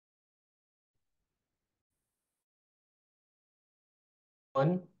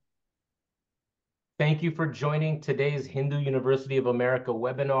everyone. Thank you for joining today's Hindu University of America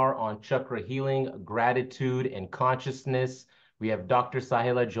webinar on chakra healing, gratitude, and consciousness. We have Dr.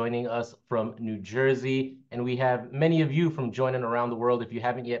 Sahila joining us from New Jersey, and we have many of you from joining around the world. If you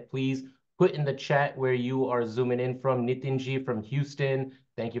haven't yet, please put in the chat where you are zooming in from. Nitinji from Houston,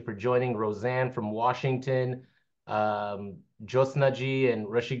 thank you for joining. Roseanne from Washington. Josnaji and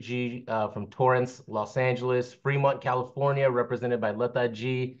Rashikji from Torrance, Los Angeles. Fremont, California, represented by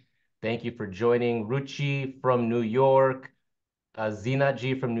Lataji. Thank you for joining. Ruchi from New York,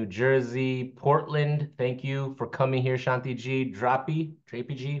 Zinaji from New Jersey, Portland. Thank you for coming here, Shanti Ji. Drapi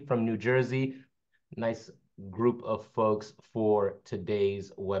Ji from New Jersey. Nice group of folks for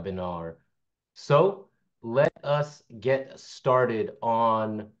today's webinar. So let us get started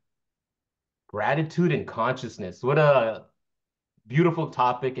on gratitude and consciousness. What a beautiful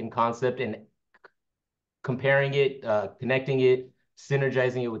topic and concept, and comparing it, connecting it,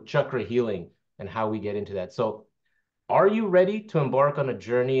 synergizing it with chakra healing and how we get into that. So are you ready to embark on a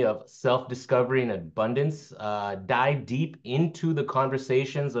journey of self-discovery and abundance? Dive deep into the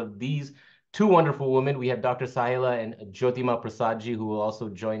conversations of these two wonderful women. We have Dr. Sahila and Jyotima Prasadji, who will also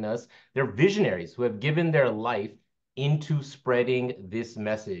join us. They're visionaries who have given their life into spreading this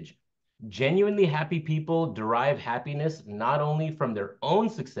message. Genuinely happy people derive happiness not only from their own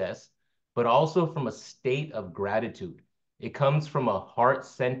success, but also from a state of gratitude. It comes from a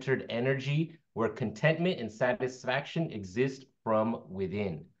heart-centered energy where contentment and satisfaction exist from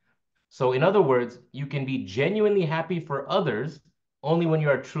within. So in other words, you can be genuinely happy for others only when you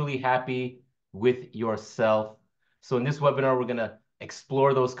are truly happy with yourself. So in this webinar, we're going to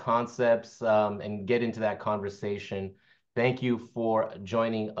explore those concepts and get into that conversation. Thank you for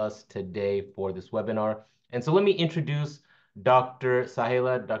joining us today for this webinar. And so let me introduce Dr.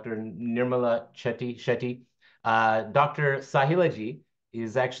 Sahila, Dr. Nirmala Shetty. Dr. Sahila ji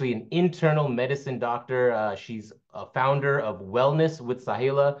is actually an internal medicine doctor. She's a founder of Wellness with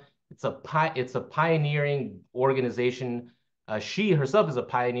Sahila. It's a pioneering organization. She herself is a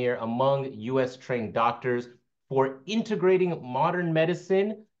pioneer among U.S. trained doctors for integrating modern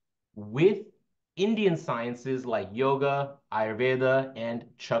medicine with Indian sciences like yoga, Ayurveda, and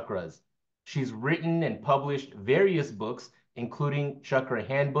chakras. She's written and published various books, including Chakra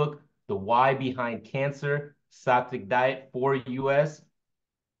Handbook, The Why Behind Cancer, Sattvic Diet for US,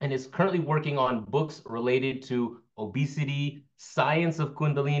 and is currently working on books related to obesity, science of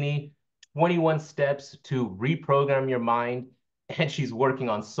Kundalini, 21 steps to reprogram your mind, and she's working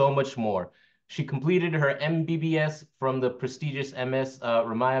on so much more. She completed her MBBS from the prestigious MS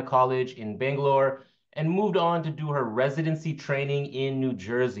Ramaya College in Bangalore and moved on to do her residency training in New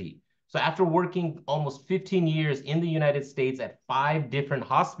Jersey. So after working almost 15 years in the United States at 5 different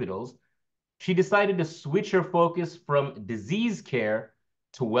hospitals, she decided to switch her focus from disease care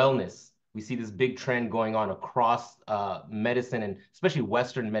to wellness. We see this big trend going on across medicine, and especially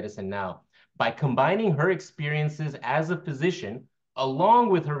Western medicine now. By combining her experiences as a physician, along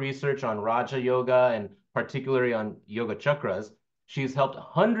with her research on Raja Yoga and particularly on yoga chakras, she's helped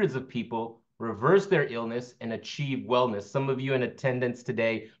hundreds of people reverse their illness and achieve wellness. Some of you in attendance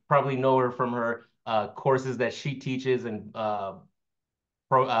today probably know her from her courses that she teaches and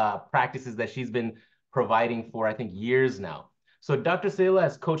practices that she's been providing for, I think, years now. So Dr. Sela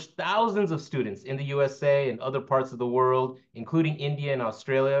has coached thousands of students in the USA and other parts of the world, including India and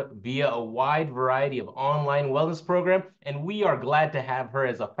Australia, via a wide variety of online wellness programs. And we are glad to have her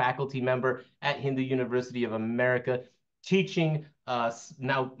as a faculty member at Hindu University of America, teaching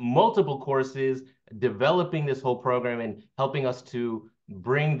now multiple courses, developing this whole program, and helping us to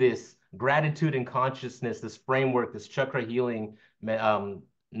bring this gratitude and consciousness, this framework, this chakra healing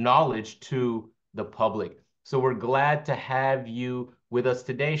knowledge to the public. So we're glad to have you with us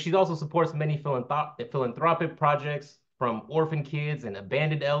today. She also supports many philanthropic projects, from orphan kids and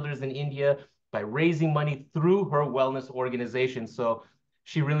abandoned elders in India, by raising money through her wellness organization. So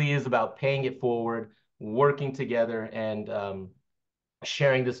she really is about paying it forward, working together, and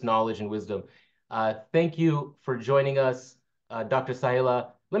sharing this knowledge and wisdom. Thank you for joining us, Dr. Sahila.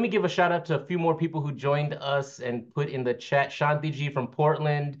 Let me give a shout out to a few more people who joined us and put in the chat. Shanti Ji from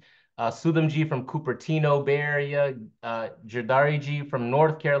Portland, Sudham Ji from Cupertino, Bay Area, Jardari Ji from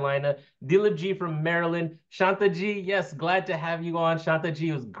North Carolina, Dilip Ji from Maryland, Shanta Ji, yes, glad to have you on. Shanta Ji,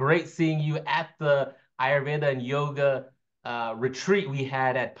 it was great seeing you at the Ayurveda and Yoga retreat we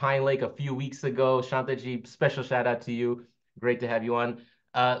had at Pine Lake a few weeks ago. Shanta Ji, special shout out to you. Great to have you on.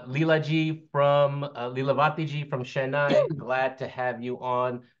 Leelavati Ji from Chennai, glad to have you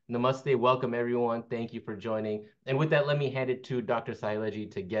on. Namaste, welcome everyone. Thank you for joining. And with that, let me hand it to Dr. Sailaji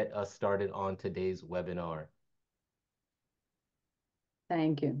to get us started on today's webinar.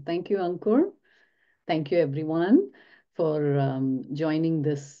 Thank you. Thank you, Ankur. Thank you, everyone, for joining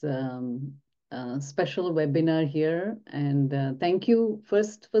this special webinar here. And thank you,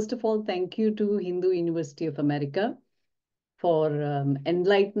 first of all, thank you to Hindu University of America for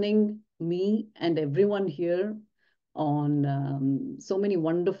enlightening me and everyone here on so many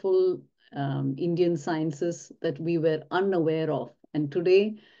wonderful Indian sciences that we were unaware of. And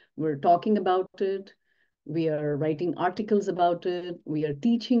today we're talking about it. We are writing articles about it. We are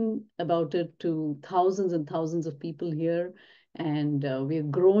teaching about it to thousands and thousands of people here. And we're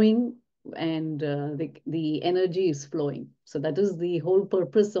growing and the energy is flowing. So that is the whole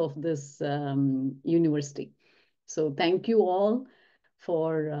purpose of this university. So thank you all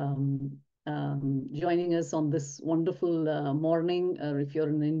for joining us on this wonderful morning. If you're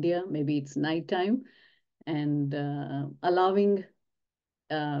in India, maybe it's nighttime, and allowing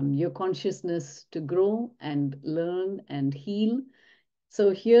your consciousness to grow and learn and heal.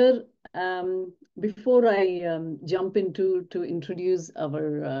 So here, before I jump into to introduce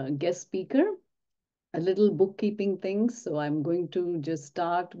our guest speaker, a little bookkeeping things. So I'm going to just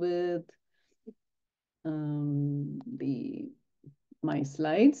start with my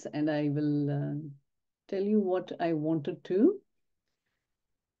slides, and I will tell you what I wanted to.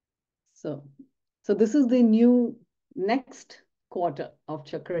 So this is the new next quarter of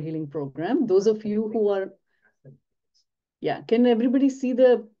Chakra Healing Program. Those of you who are, yeah, can everybody see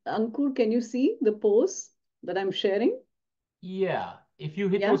the, Ankur, can you see the post that I'm sharing? Yeah, if you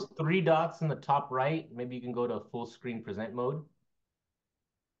hit Yeah. those three dots in the top right, maybe you can go to full screen present mode.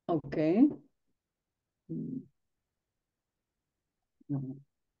 Okay.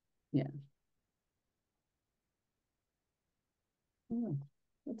 Yeah. Oh,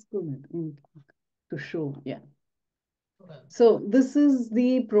 that's good to show. Yeah. So this is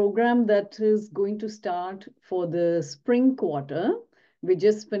the program that is going to start for the spring quarter. We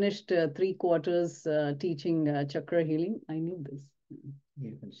just finished 3 quarters teaching chakra healing. I need this.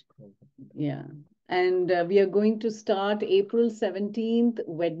 You can scroll. Yeah. And we are going to start April 17th,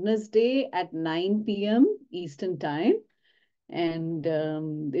 Wednesday at 9 p.m. Eastern Time. And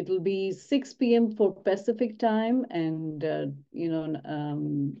it will be 6 p.m. for Pacific time and,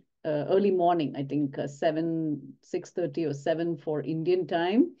 early morning, I think 6:30 or 7 for Indian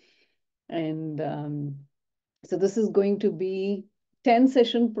time. And so this is going to be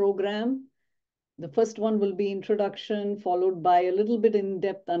 10-session program. The first one will be introduction, followed by a little bit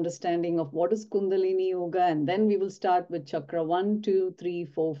in-depth understanding of what is Kundalini Yoga. And then we will start with chakra 1, 2, 3,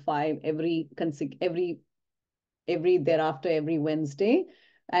 4, 5, every thereafter, every Wednesday.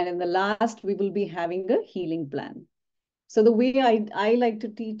 And in the last, we will be having a healing plan. So the way I like to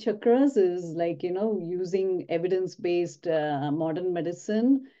teach chakras is like, using evidence-based modern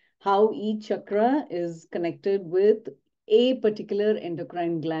medicine, how each chakra is connected with a particular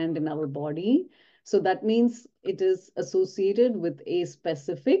endocrine gland in our body. So that means it is associated with a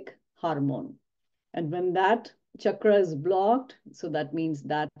specific hormone. And when that chakra is blocked, so that means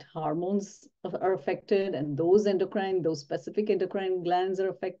that hormones are affected and those specific endocrine glands are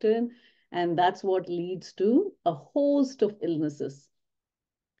affected. And that's what leads to a host of illnesses.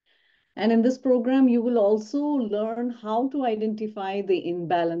 And in this program, you will also learn how to identify the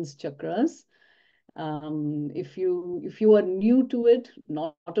imbalanced chakras. If you are new to it,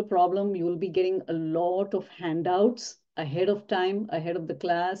 not a problem. You will be getting a lot of handouts ahead of time, ahead of the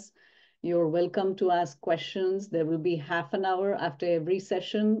class. You're welcome to ask questions. There will be half an hour after every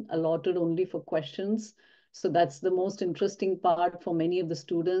session allotted only for questions. So that's the most interesting part for many of the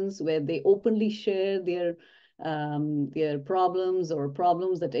students, where they openly share their problems or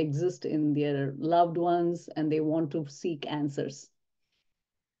problems that exist in their loved ones, and they want to seek answers.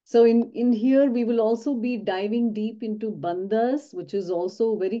 So in here, we will also be diving deep into bandhas, which is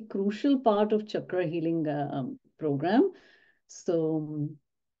also a very crucial part of chakra healing program. So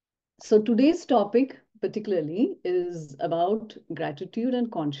today's topic particularly is about gratitude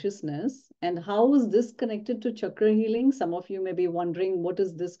and consciousness. And how is this connected to chakra healing? Some of you may be wondering, what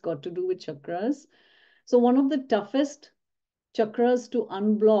has this got to do with chakras? So one of the toughest chakras to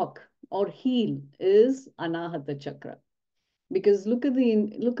unblock or heal is Anahata chakra. Because look at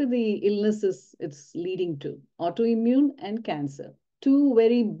the illnesses it's leading to: autoimmune and cancer, two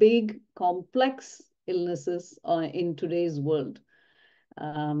very big complex illnesses in today's world.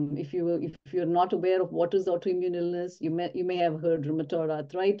 If you're not aware of what is autoimmune illness, you may have heard rheumatoid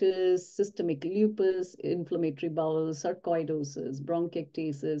arthritis, systemic lupus, inflammatory bowel, sarcoidosis,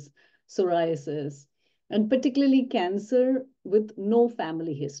 bronchiectasis, psoriasis, and particularly cancer with no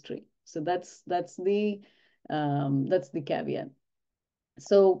family history. So that's the caveat.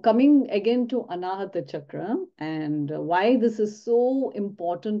 So coming again to Anahata Chakra and why this is so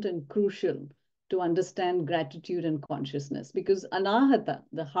important and crucial to understand gratitude and consciousness. Because Anahata,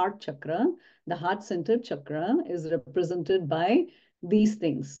 the heart chakra, the heart-centered chakra is represented by these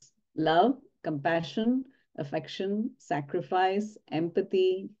things: love, compassion, affection, sacrifice,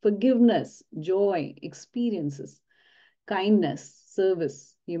 empathy, forgiveness, joy, experiences, kindness,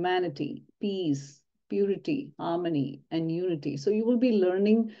 service, humanity, peace, purity, harmony, and unity. So you will be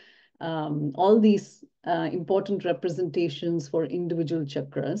learning all these important representations for individual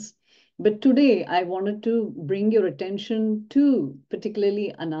chakras. But today I wanted to bring your attention to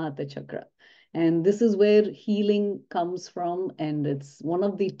particularly Anahata Chakra. And this is where healing comes from, and it's one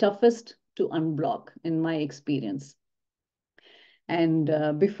of the toughest to unblock in my experience. And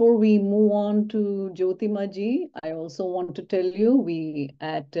before we move on to Jyotimaji, I also want to tell you we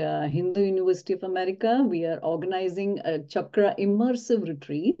at Hindu University of America, we are organizing a chakra immersive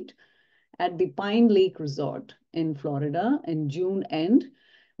retreat at the Pine Lake Resort in Florida in June end.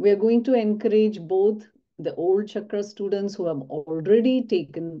 We are going to encourage both the old chakra students who have already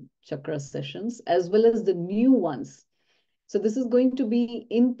taken chakra sessions as well as the new ones. So this is going to be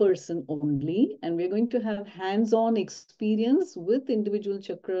in person only, and we're going to have hands-on experience with individual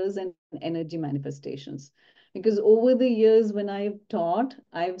chakras and energy manifestations. Because over the years when I've taught,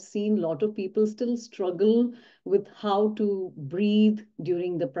 I've seen a lot of people still struggle with how to breathe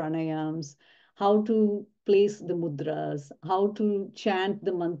during the pranayams, how to place the mudras, how to chant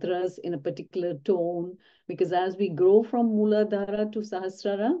the mantras in a particular tone. Because as we grow from Muladhara to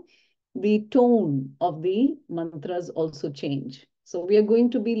Sahasrara, the tone of the mantras also change. So we are going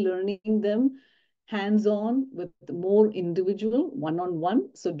to be learning them hands-on with more individual, one-on-one.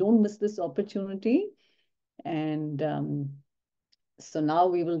 So don't miss this opportunity. And so now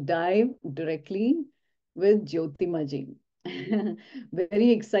we will dive directly with Jyotimaji.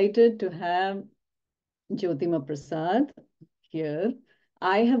 Very excited to have Jyotima Prasad here.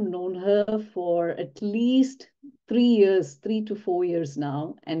 I have known her for at least 3 years, 3 to 4 years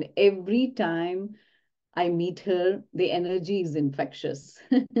now. And every time I meet her, the energy is infectious.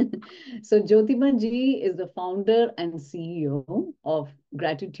 So Jyotima Ji is the founder and CEO of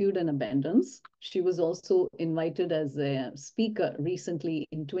Gratitude and Abundance. She was also invited as a speaker recently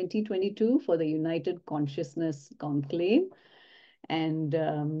in 2022 for the United Consciousness Conclave. And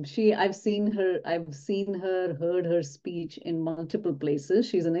I've seen her, heard her speech in multiple places.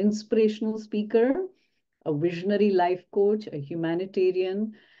 She's an inspirational speaker, a visionary life coach, a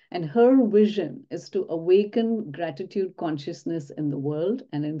humanitarian, and her vision is to awaken gratitude consciousness in the world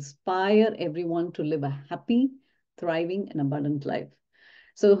and inspire everyone to live a happy, thriving, and abundant life.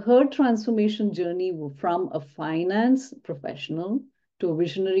 So her transformation journey from a finance professional to a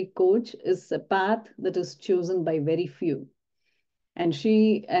visionary coach is a path that is chosen by very few.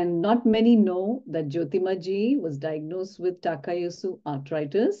 And not many know that Jyotima Ji was diagnosed with Takayasu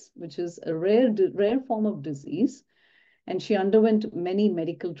arthritis, which is a rare form of disease. And she underwent many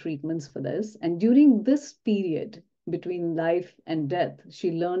medical treatments for this. And during this period between life and death,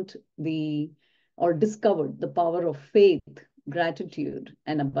 she learned or discovered the power of faith, gratitude,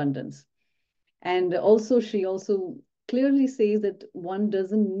 and abundance. And also, she also clearly says that one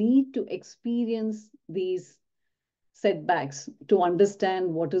doesn't need to experience these setbacks to understand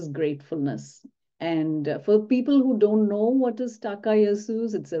what is gratefulness. And for people who don't know what is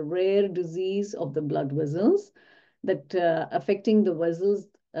Takayasu, it's a rare disease of the blood vessels that affecting the vessels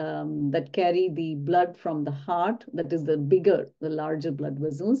that carry the blood from the heart, that is the larger blood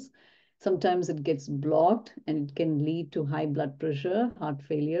vessels. Sometimes it gets blocked and it can lead to high blood pressure, heart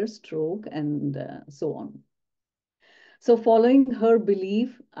failure, stroke, and so on. So following her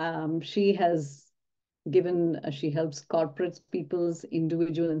belief, she helps corporates, peoples,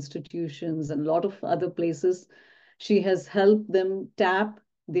 individual institutions, and a lot of other places. She has helped them tap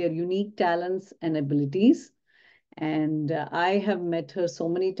their unique talents and abilities. And I have met her so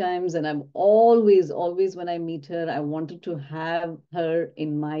many times, and I've always, when I meet her, I wanted to have her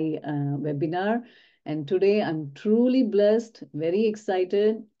in my webinar. And today I'm truly blessed, very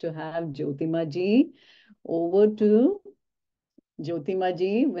excited to have Jyotima Ji. Over to Jyotima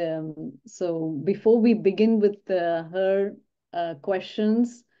Ji. So before we begin with her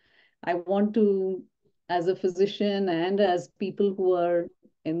questions, I want to, as a physician and as people who are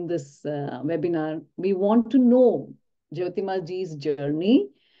in this webinar, we want to know Jyotima Ji's journey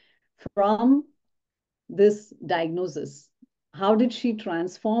from this diagnosis. How did she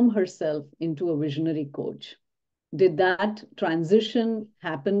transform herself into a visionary coach? Did that transition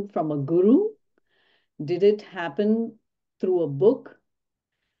happen from a guru? Did it happen through a book?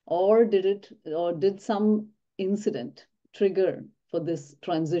 Or did some incident trigger for this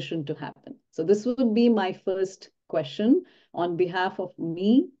transition to happen? So this would be my first question on behalf of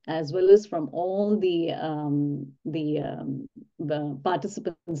me, as well as from all the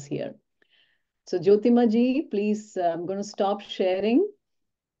participants here. So Jyotima ji, please, I'm going to stop sharing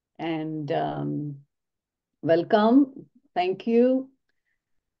and welcome. Thank you.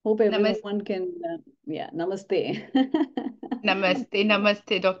 Hope everyone can, namaste. Namaste,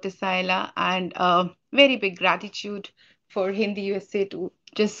 namaste, Dr. Saila, and very big gratitude for Hindi USA to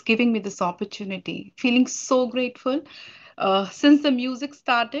just giving me this opportunity. Feeling so grateful. Since the music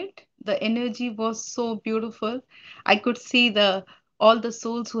started, the energy was so beautiful. I could see the all the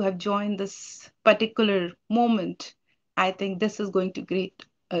souls who have joined this particular moment. I think this is going to create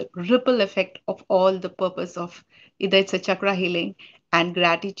a ripple effect of all the purpose of either it's a chakra healing and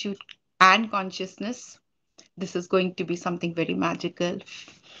gratitude and consciousness. This is going to be something very magical,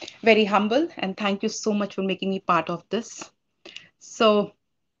 very humble, and thank you so much for making me part of this. So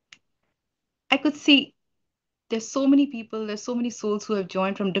I could see there's so many people, there's so many souls who have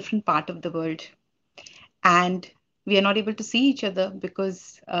joined from different part of the world, and we are not able to see each other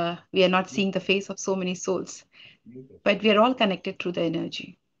because we are not seeing the face of so many souls, but we are all connected through the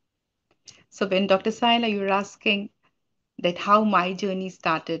energy. So when Dr. Saila, you were asking that how my journey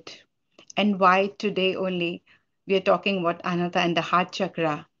started and why today only we are talking about Anahata and the heart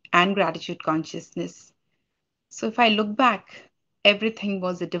chakra and gratitude consciousness. So if I look back, everything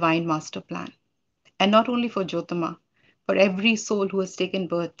was a divine master plan. And not only for Jyotama, for every soul who has taken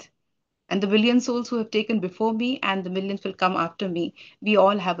birth, and the billion souls who have taken before me, and the millions will come after me, we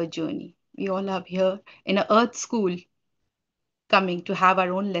all have a journey. We all have here in a earth school coming to have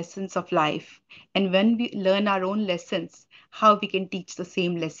our own lessons of life. And when we learn our own lessons, how we can teach the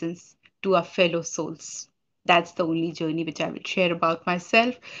same lessons to our fellow souls. That's the only journey which I will share about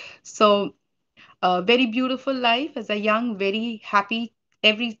myself. So, a very beautiful life as a young, very happy.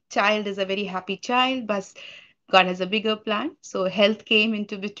 Every child is a very happy child, but God has a bigger plan. So health came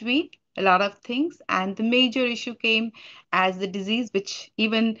into between a lot of things, and the major issue came as the disease, which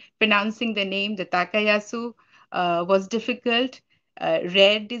even pronouncing the name, the Takayasu, was difficult.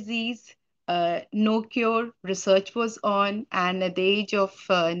 Rare disease, no cure. Research was on, and at the age of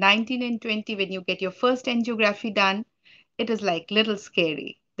 19 and 20, when you get your first angiography done, it is like little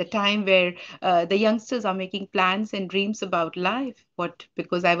scary, the time where the youngsters are making plans and dreams about life. What,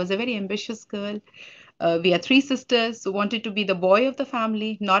 because I was a very ambitious girl. We are three sisters who wanted to be the boy of the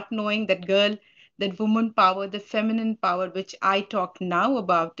family, not knowing that girl, that woman power, the feminine power, which I talk now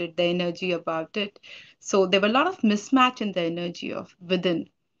about it, the energy about it. So there were a lot of mismatch in the energy of within.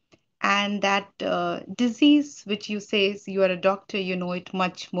 And that disease, which you say is you are a doctor, you know it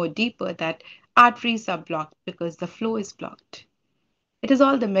much more deeper, that arteries are blocked because the flow is blocked. It is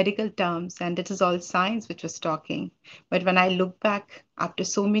all the medical terms and it is all science which was talking. But when I look back after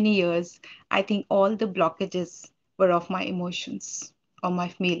so many years, I think all the blockages were of my emotions or my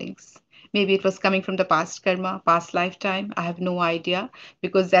feelings. Maybe it was coming from the past karma, past lifetime. I have no idea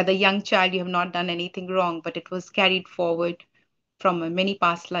because as a young child, you have not done anything wrong, but it was carried forward from a many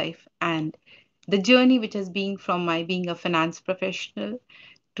past life. And the journey which has been from my being a finance professional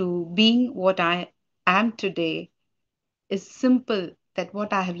to being what I am today is simple, that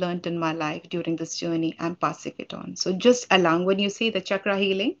what I have learned in my life during this journey, I'm passing it on. So just along when you say the chakra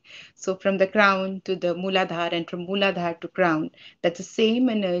healing, so from the crown to the Muladhara and from Muladhara to crown, that's the same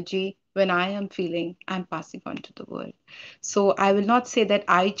energy when I am feeling I'm passing on to the world. So I will not say that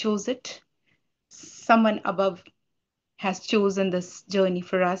I chose it. Someone above has chosen this journey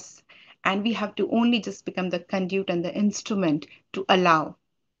for us. And we have to only just become the conduit and the instrument to allow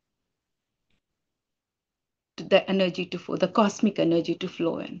the energy to flow, the cosmic energy to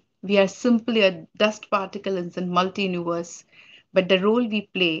flow in. We are simply a dust particle in the multi-universe, but the role we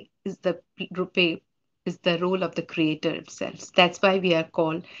play is the role of the creator itself. That's why we are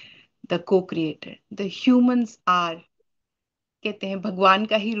called the co-creator. The humans are, कहते हैं भगवान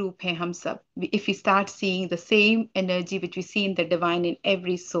का ही रूप है हम सब. If we start seeing the same energy which we see in the divine in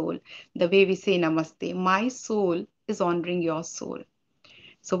every soul, the way we say namaste, my soul is honoring your soul.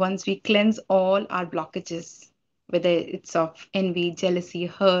 So once we cleanse all our blockages, whether it's of envy, jealousy,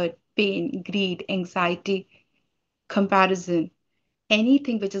 hurt, pain, greed, anxiety, comparison,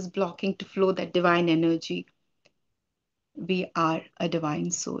 anything which is blocking to flow that divine energy, we are a divine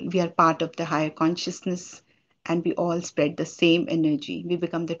soul. We are part of the higher consciousness and we all spread the same energy. We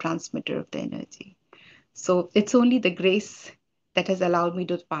become the transmitter of the energy. So it's only the grace that has allowed me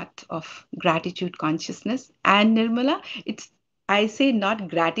to be part of gratitude consciousness. And Nirmala, it's I say not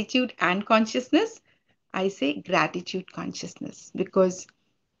gratitude and consciousness, I say gratitude consciousness because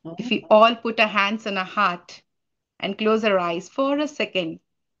if we Oh, all put our hands on our heart and close our eyes for a second.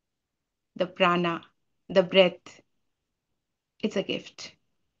 The prana, the breath, it's a gift.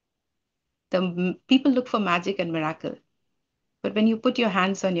 People look for magic and miracle. But when you put your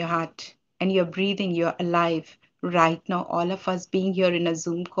hands on your heart and you're breathing, you're alive right now, all of us being here in a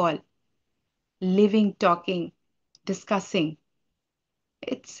Zoom call, living, talking, discussing,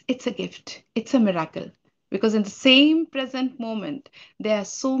 it's a gift. It's a miracle. Because in the same present moment, there are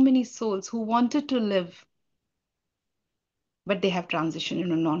so many souls who wanted to live, but they have transitioned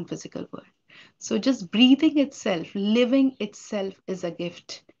in a non-physical world. So just breathing itself, living itself is a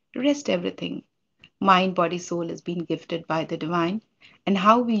gift. Rest everything. Mind, body, soul is being gifted by the divine, and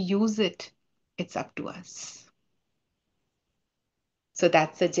how we use it, it's up to us. So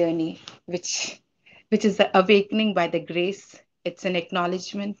that's the journey which is the awakening by the grace. It's an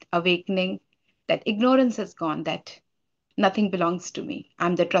acknowledgement, awakening that ignorance has gone, that nothing belongs to me.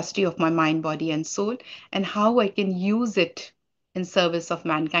 I'm the trustee of my mind, body, and soul, and how I can use it in service of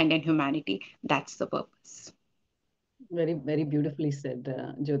mankind and humanity. That's the purpose. Very, very beautifully said,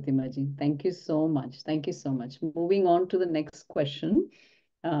 Jyotimaji. Thank you so much. Thank you so much. Moving on to the next question.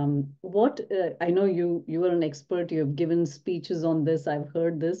 What I know you are an expert. You have given speeches on this. I've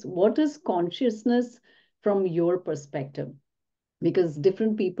heard this. What is consciousness from your perspective? Because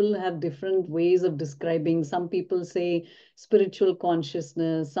different people have different ways of describing. Some people say spiritual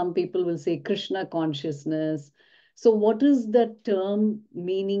consciousness. Some people will say Krishna consciousness. So, what is that term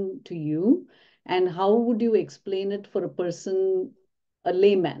meaning to you? And how would you explain it for a person, a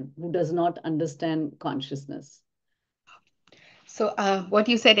layman who does not understand consciousness? So, what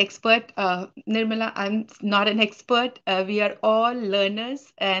you said, expert, Nirmala, I'm not an expert. We are all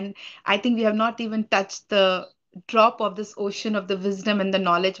learners, and I think we have not even touched the drop of this ocean of the wisdom and the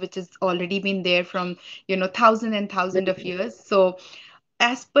knowledge which has already been there from, thousand and thousand of years. So,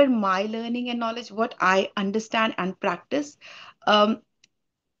 as per my learning and knowledge, what I understand and practice, um,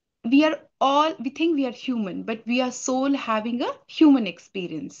 we think we are human, but we are soul having a human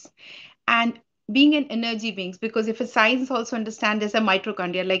experience. And being an energy beings, because if a science also understand there's a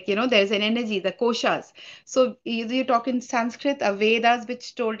mitochondria, like there's an energy, the koshas. So either you talk in Sanskrit or Vedas,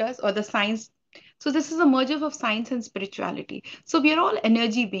 which told us, or the science. So this is a merger of science and spirituality. So we are all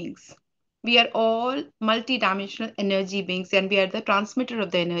energy beings. We are all multi-dimensional energy beings, and we are the transmitter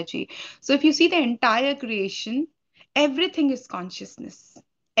of the energy. So if you see the entire creation, everything is consciousness.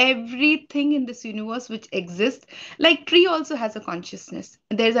 Everything in this universe which exists, like tree also has a consciousness.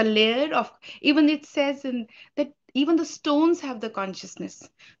 There's a layer of, even it says in that even the stones have the consciousness.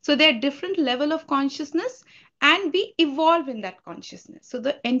 So there are different level of consciousness, and we evolve in that consciousness. So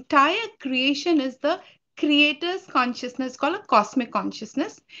the entire creation is the creator's consciousness, called a cosmic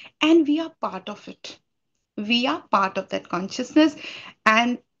consciousness, and we are part of it. We are part of that consciousness,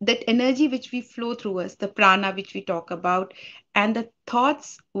 and that energy which we flow through us, the prana which we talk about, and the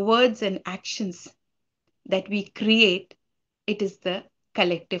thoughts, words, and actions that we create, it is the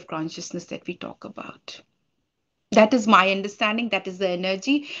collective consciousness that we talk about. That is my understanding. That is the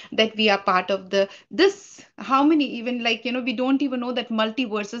energy that we are part of. This how many, even like we don't even know that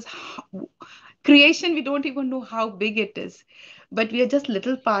multiverses creation, we don't even know how big it is, but we are just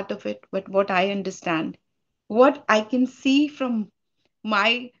little part of it. But what I understand, what I can see from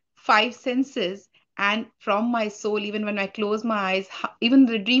my five senses and from my soul, even when I close my eyes, even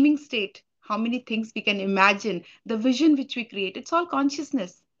the dreaming state, how many things we can imagine, the vision which we create, it's all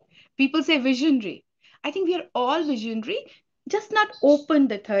consciousness. People say visionary. I think we are all visionary, just not open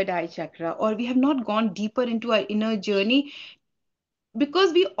the third eye chakra, or we have not gone deeper into our inner journey,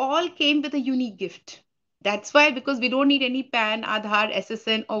 because we all came with a unique gift. That's why, because we don't need any PAN, Aadhaar,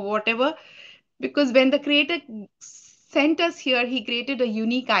 SSN, or whatever, because when the creator sent us here, he created a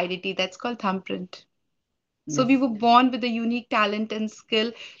unique identity that's called thumbprint. So we Yes. were born with a unique talent and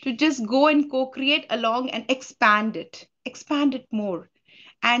skill to just go and co-create along and expand it more.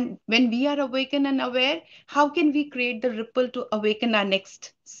 And when we are awakened and aware, how can we create the ripple to awaken our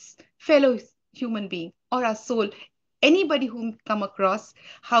next fellow human being or our soul? Anybody whom come across,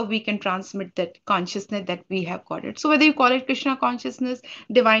 how we can transmit that consciousness that we have got it. So whether you call it Krishna consciousness,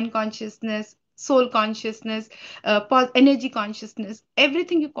 divine consciousness, soul consciousness, energy consciousness,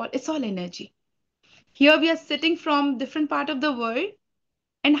 everything you call, it's all energy. Here we are sitting from different part of the world,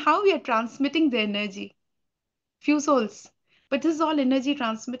 and how we are transmitting the energy. Few souls. But this is all energy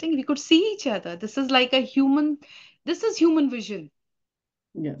transmitting. We could see each other. This is like a human, this is human vision.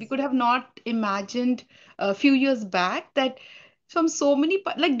 We Yes. could have not imagined a few years back that from so many,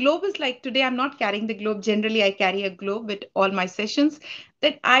 like globe is like today, I'm not carrying the globe. Generally, I carry a globe with all my sessions,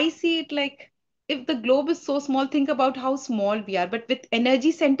 that I see it like, if the globe is so small, think about how small we are. But with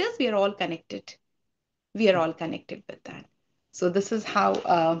energy centers, we are all connected. we are all connected with that. So this is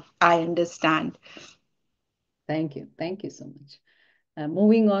how I understand. Thank you. Thank you so much.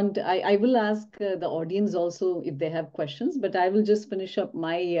 Moving on, I will ask the audience also if they have questions, but I will just finish up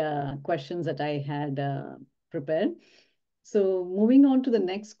my questions that I had prepared. So moving on to the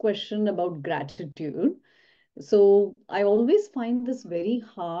next question about gratitude. So I always find this very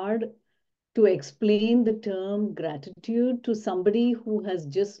hard to explain the term gratitude to somebody who has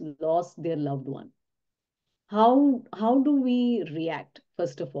just lost their loved one. How do we react,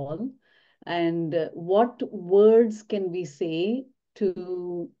 first of all, and what words can we say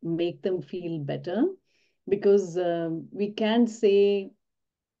to make them feel better? Because we can't say,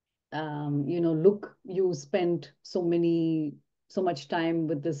 look, you spent so much time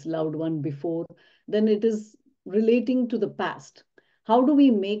with this loved one before. Then it is relating to the past. How do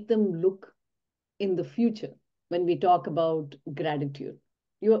we make them look in the future when we talk about gratitude?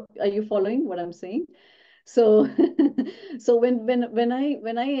 Are you following what I'm saying? So so when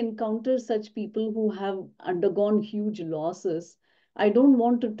I encounter such people who have undergone huge losses, I don't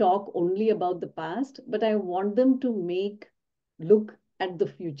want to talk only about the past, but I want them to make look at the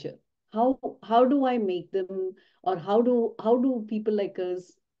future. How do I make them, or how do people like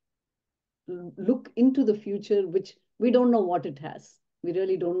us look into the future, which we don't know what it has. We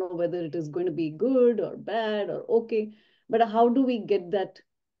really don't know whether it is going to be good or bad or okay. But how do we get that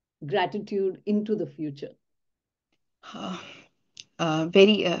gratitude into the future? Uh,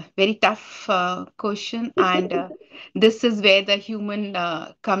 very tough question, and this is where the human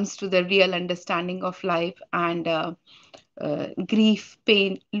comes to the real understanding of life, and grief,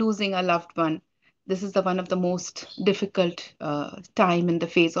 pain, losing a loved one. This is the one of the most difficult time in the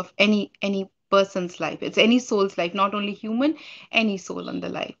phase of any person's life. It's any soul's life, not only human, any soul on the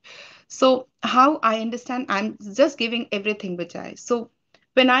life. So how I understand, I'm just giving everything which I so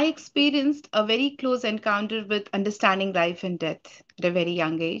when I experienced a very close encounter with understanding life and death at a very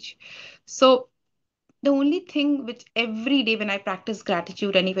young age. So the only thing which every day when I practice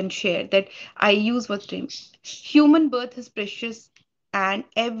gratitude and even share that I use was dream. Human birth is precious and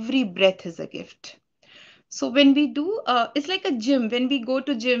every breath is a gift. So when we do, it's like a gym. When we go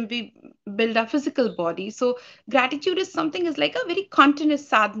to gym, we build our physical body. So gratitude is something is like a very continuous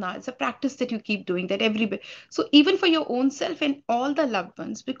sadhana. It's a practice that you keep doing that every bit. So even for your own self and all the loved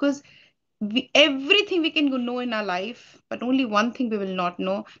ones, because everything we can know in our life, but only one thing we will not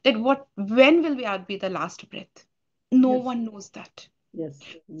know that when will we out be the last breath? No Yes, one knows that.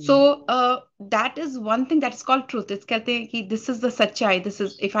 yes. Mm. So that is one thing that is called truth. It's कहते हैं कि this is the सच्चाई. This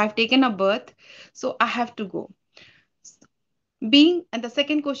is if I've taken a birth, so I have to go. Being and the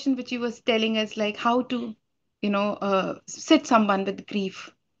second question which you was telling is like how to, sit someone with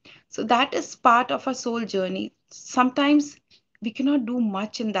grief. So that is part of a soul journey. Sometimes we cannot do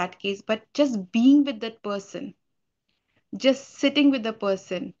much in that case, but just being with that person, just sitting with the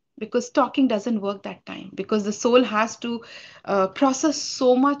person, because talking doesn't work that time, because the soul has to process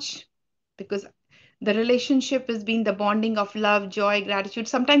so much, because the relationship has been the bonding of love, joy, gratitude,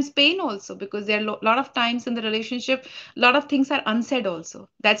 sometimes pain also, because there are a lot of times in the relationship a lot of things are unsaid also.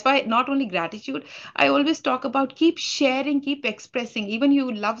 That's why not only gratitude, I always talk about keep sharing, keep expressing. Even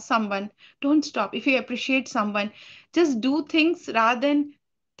you love someone, don't stop. If you appreciate someone, just do things rather than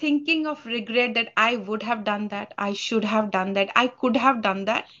thinking of regret that I would have done that, I should have done that, I could have done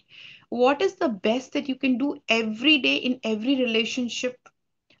that. What is the best that you can do every day in every relationship?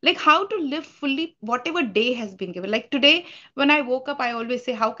 Like how to live fully whatever day has been given. Like today, when I woke up, I always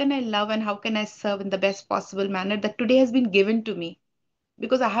say, how can I love and how can I serve in the best possible manner that today has been given to me?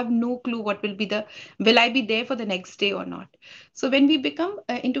 Because I have no clue what will I be there for the next day or not? So when we become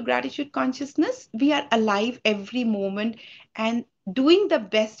into gratitude consciousness, we are alive every moment and doing the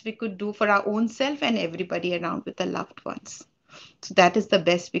best we could do for our own self and everybody around with the loved ones. So that is the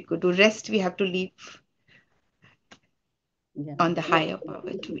best we could do. Rest we have to leave Yeah, on the yeah, higher power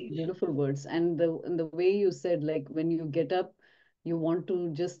to beautiful, be. beautiful words. And the way you said, like when you get up, you want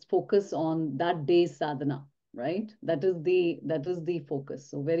to just focus on that day's sadhana, right? That is the focus.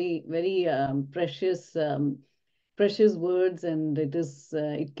 So very, very precious words, and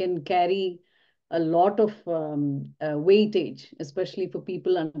it can carry a lot of weightage, especially for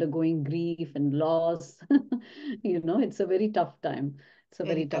people undergoing grief and loss. It's a very tough time. It's a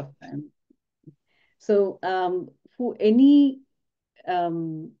Very very tough. tough time. So, for any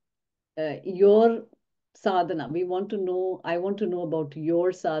um, your sadhana, I want to know about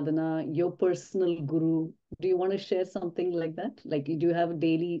your sadhana, your personal guru. Do you want to share something like that? Like, do you have a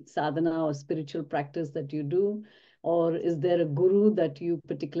daily sadhana or spiritual practice that you do? Or is there a guru that you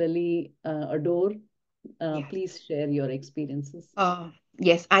particularly adore? Yes. Please share your experiences. Uh,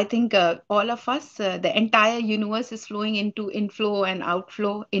 Yes, I think all of us, the entire universe is flowing into inflow and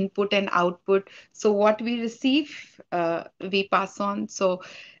outflow, input and output. So what we receive, we pass on. So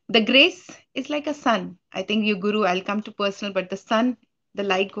the grace is like a sun. I think you guru, I'll come to personal, but the sun, the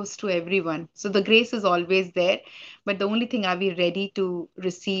light goes to everyone. So the grace is always there. But the only thing, are we ready to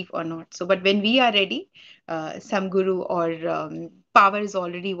receive or not? So, but when we are ready, some guru or power is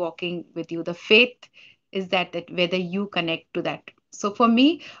already walking with you. The faith is that whether you connect to that. So for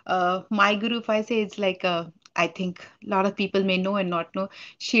me, my guru, if I say, it's like I think a lot of people may know and not know.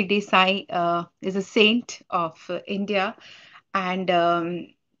 Shirdi Sai is a saint of India, and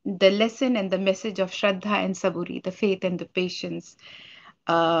the lesson and the message of Shraddha and Saburi, the faith and the patience,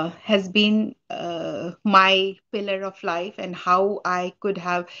 has been my pillar of life, and how I could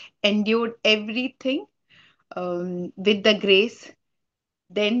have endured everything with the grace.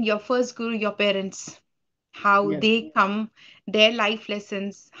 Then your first guru, your parents, how Yes. they come, their life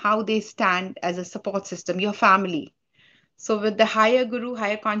lessons, how they stand as a support system, your family. So with the higher guru,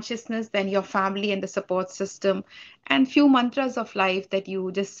 higher consciousness, then your family and the support system, and few mantras of life that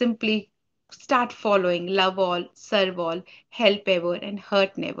you just simply start following: love all, serve all, help ever, and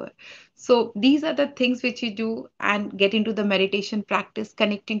hurt never. So these are the things which you do and get into the meditation practice,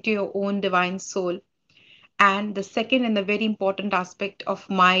 connecting to your own divine soul. And the second and the very important aspect of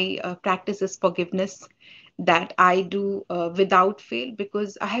my practice is forgiveness, that I do without fail,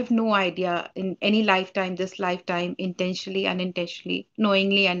 because I have no idea in any lifetime, this lifetime, intentionally, unintentionally,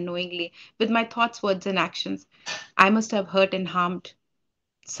 knowingly, unknowingly, with my thoughts, words, and actions, I must have hurt and harmed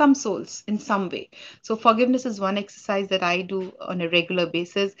some souls in some way. So forgiveness is one exercise that I do on a regular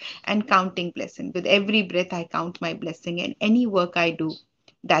basis, and counting blessing. With every breath, I count my blessing, and any work I do,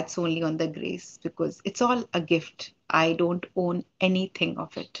 that's only on the grace, because it's all a gift. I don't own anything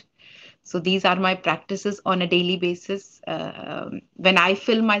of it. So these are my practices on a daily basis. When I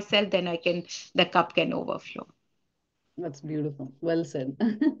fill myself, then the cup can overflow. That's beautiful. Well said.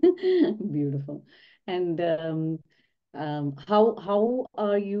 Beautiful. And how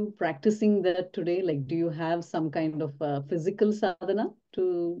are you practicing that today? Like, do you have some kind of physical sadhana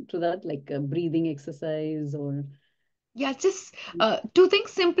to that, like breathing exercise or? Yeah, just two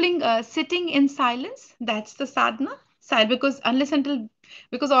things: simply sitting in silence. That's the sadhana. Side, because unless until,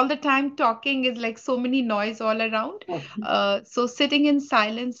 because all the time talking is like so many noise all around. Okay. So sitting in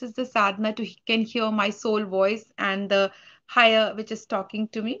silence is the sadhana to can hear my soul voice and the higher which is talking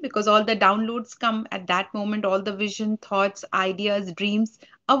to me, because all the downloads come at that moment, all the vision, thoughts, ideas, dreams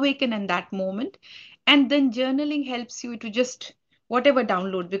awaken in that moment. And then journaling helps you to just whatever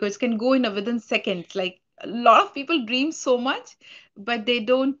download, because it can go in a within seconds. Like a lot of people dream so much, but they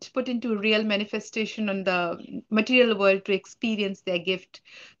don't put into real manifestation on the material world to experience their gift.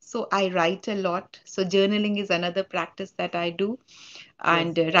 So I write a lot. So journaling is another practice that I do,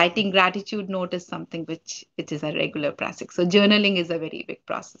 and Yes. writing gratitude note is something which is a regular practice. So journaling is a very big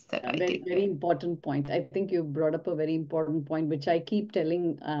process that I Very, take very care. important point. I think you brought up a very important point, which I keep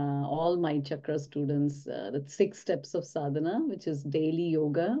telling all my chakra students, the 6 steps of sadhana, which is daily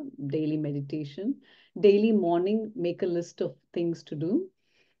yoga, daily meditation, daily morning, make a list of things to do,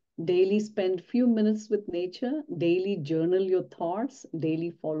 daily spend few minutes with nature, daily journal your thoughts,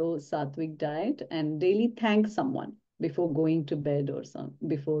 daily follow sattvic diet, and daily thank someone before going to bed or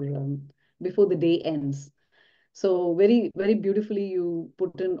before the day ends. So very, very beautifully you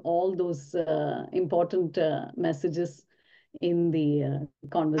put in all those important messages in the I'll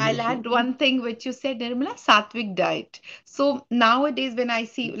conversation. add one thing which you said, Nirmala: sattvic diet. So nowadays, when I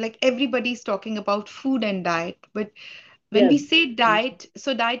see like everybody's talking about food and diet, but when we Yes, say diet,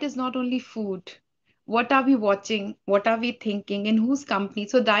 so diet is not only food. What are we watching? What are we thinking? In whose company?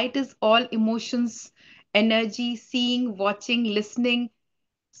 So diet is all emotions, energy, seeing, watching, listening.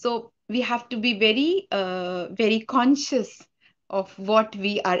 So we have to be very conscious of what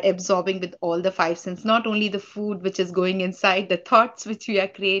we are absorbing with all the five senses, not only the food which is going inside, the thoughts which we are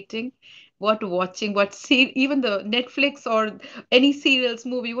creating, what watching, even the Netflix or any serials,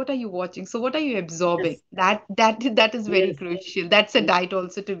 movie, what are you watching? So what are you absorbing? yes, That is very yes, crucial. That's a yes. diet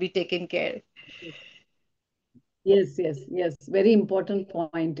also to be taken care. Yes, yes, yes. Very important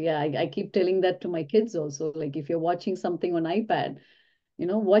point. Yeah, I keep telling that to my kids also. Like if you're watching something on iPad,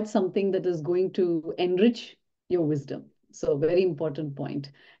 watch something that is going to enrich your wisdom. So very important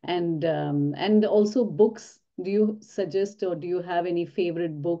point. And also books. Do you suggest or do you have any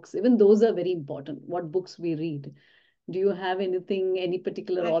favorite books? Even those are very important. What books we read. Do you have anything, any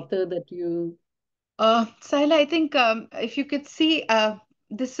particular I author that you? Sahila, I think if you could see,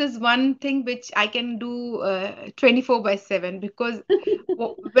 this is one thing which I can do 24/7, because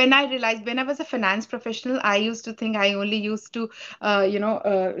when I realized, when I was a finance professional, I used to think I only used to,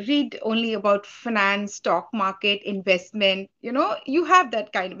 read only about finance, stock market, investment. You have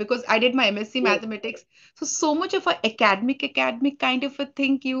that kind of, because I did my MSc Yes. mathematics. So much of a academic kind of a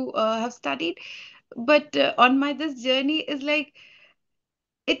thing you have studied. But on my this journey is like,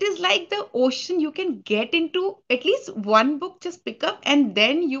 it is like the ocean. You can get into at least one book, just pick up, and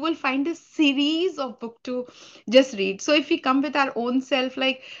then you will find a series of book to just read. So if we come with our own self,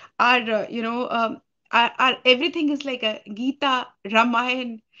 like our our everything is like a Gita,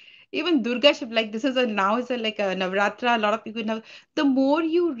 Ramayana, even Durga Ship, like this is a now is a like a Navratra. A lot of people know. The more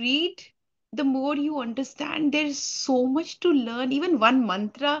you read, the more you understand. There's so much to learn. Even one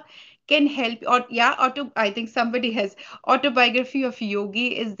mantra can help. Or yeah, I think somebody has autobiography of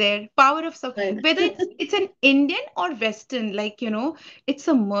yogi is there, power of self, Right. whether it's an Indian or Western, like it's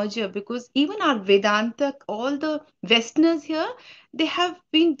a merger, because even our Vedanta, all the Westerners here, they have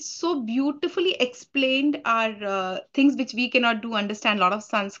been so beautifully explained our things which we cannot do understand, a lot of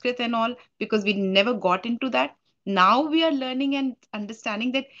Sanskrit and all, because we never got into that. Now we are learning and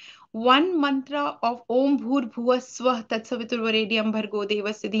understanding that one mantra of Om Bhur Bhuva Swah Tatsaviturvaredyam Bhargo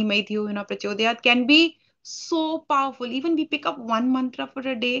Devasya Dhimai Dhiyo Yona Prachodayat can be so powerful. Even we pick up one mantra for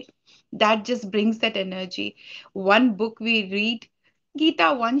a day, that just brings that energy. One book we read,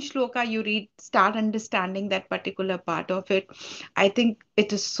 Gita, one shloka you read, start understanding that particular part of it. I think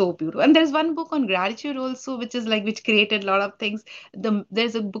it is so beautiful. And there's one book on gratitude also, which is like, which created a lot of things.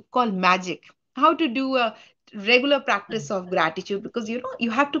 There's a book called Magic, how to do a regular practice of gratitude, because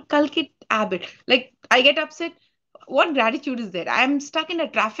you have to cultivate habit. Like I get upset, what gratitude is there? I'm stuck in a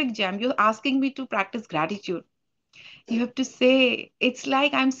traffic jam. You're asking me to practice gratitude. You have to say, it's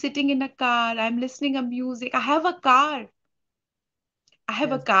like I'm sitting in a car, I'm listening to music. I have a car. I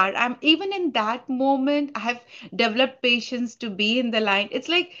have a Yes. car. I'm even in that moment, I have developed patience to be in the line. It's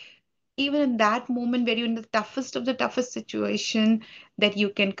like even in that moment where you're in the toughest of the toughest situation, that you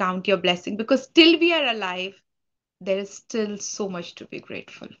can count your blessing, because still we are alive. There is still so much to be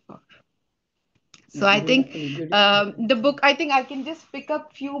grateful for. So I think Beautiful, beautiful. the book, I think I can just pick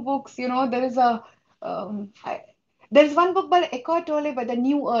up few books. There is um, I, there's one book by Eckhart Tolle by the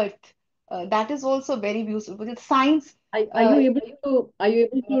New Earth. That is also very beautiful, because it's science. Are Uh, you able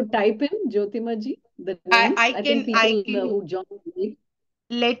to type in Jyotimaji the I names? I I think can I people can who join late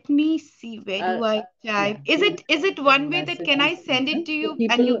let me see, where are do I yeah, type? Is please it is it one way that can message I me. send Huh? it to So you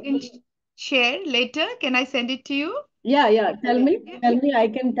and you people, can share later? Can I send it to you? yeah, yeah. Yeah. Tell me. I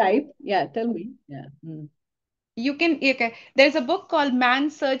can type. Yeah, tell me. Yeah. You can, okay. There's a book called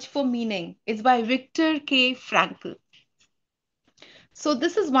Man's Search for Meaning. It's by Viktor K. Frankl. So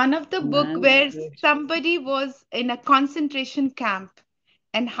this is one of the book Man's where search. somebody was in a concentration camp,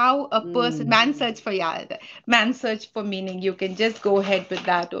 and how a person, Mm. man search for, yeah, man search for meaning. You can just go ahead with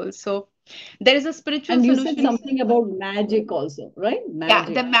that also. There is a spiritual And you said solutions. something about magic also, right? Yeah,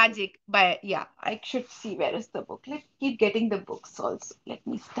 the Magic. magic by, yeah, I should see where is the book. Let's keep getting the books also. Let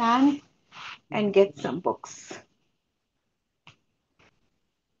me stand and get some books.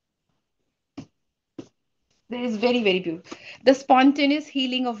 There is very, very beautiful. The spontaneous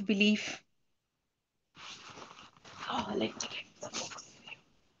healing of belief. Oh, let me get some books.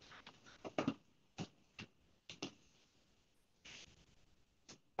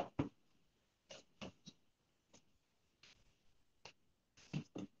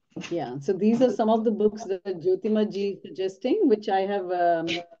 Yeah. So these are some of the books that Jyotima ji is suggesting, which I have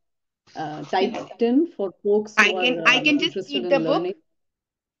typed in for folks who are I can just interested read the in learning.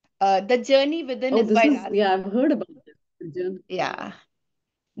 book. The Journey Within Oh, is this by is, Radha. yeah, I've heard about this. Yeah.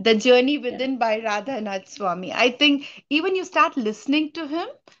 The Journey Yeah. Within by Radhanath Swami. I think even you start listening to him,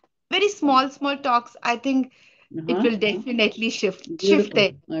 very small talks, I think it Uh-huh. will definitely shift Beautiful.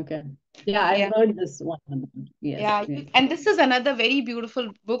 it. Okay. Yeah, I've Yeah. heard this one. Yes, Yeah. yes. And this is another very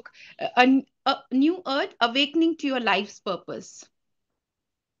beautiful book, a New Earth, Awakening to Your Life's Purpose.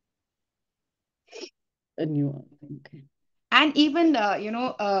 A new one. Okay. And even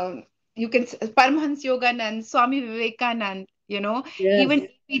you can Paramahansa Yoganand, Swami Vivekanand, Yes, even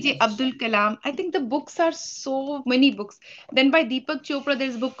APJ yes. Abdul Kalam. I think the books are so many books. Then by Deepak Chopra,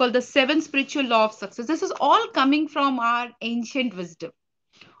 there's a book called The Seven Spiritual Law of Success. This is all coming from our ancient wisdom.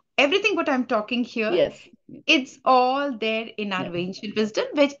 Everything what I'm talking here, Yes. Yes. it's all there in Yeah. our ancient wisdom,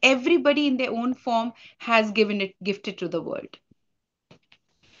 which everybody in their own form has gifted to the world.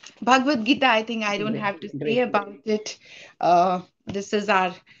 Bhagavad Gita, I think I don't Great. have to say Great. about it. This is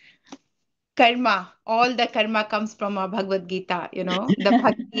our Karma, all the karma comes from our Bhagavad Gita, the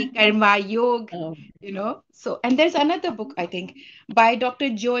bhakti, karma, yoga, Oh, So, and there's another book, I think, by Dr.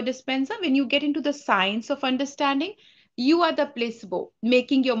 Joe Dispenza. When you get into the science of understanding, you are the placebo,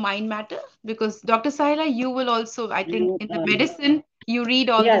 making your mind matter. Because Dr. Sahila, you will also, I think, you in the are. medicine, you read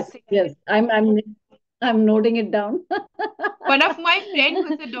all these Yes, things. yes. I'm noting it down. One of my friend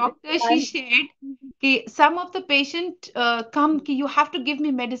who's a doctor, she I'm shared some of the patient come you have to give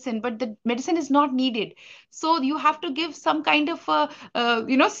me medicine, but the medicine is not needed. So you have to give some kind of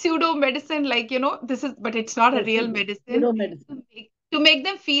pseudo medicine, like this is, but it's not a yes, real medicine pseudo to medicine. make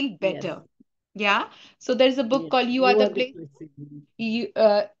them feel Yes, better. Yeah. So there's a book yes. called You Are You the are the Place,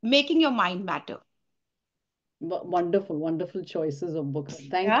 person. making your mind matter. Wonderful, wonderful choices of books.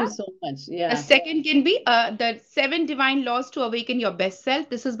 Thank you Yeah. so much. A Yeah, second can be the Seven Divine Laws to Awaken Your Best Self.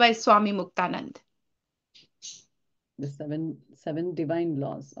 This is by Swami Muktanand. the seven divine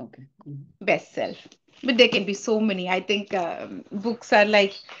laws. Okay. Mhm. Best self. But there can be so many. I think books are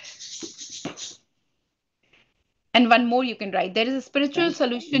like, and one more you can write. There is a spiritual Thank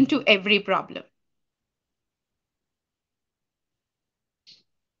solution you. to every problem.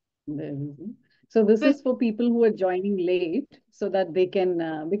 There we go. So this But is for people who are joining late so that they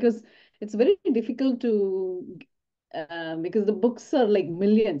can, because it's very difficult to, because the books are like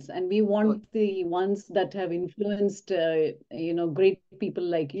millions and we want the ones that have influenced, great people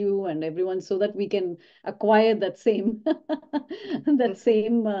like you and everyone so that we can acquire that same, that this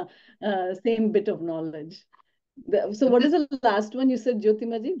is, same bit of knowledge. So so what is this, the last one you said,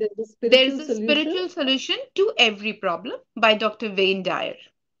 Jyotimaji? There's a there is spiritual a solution. spiritual solution to every problem by Dr. Wayne Dyer,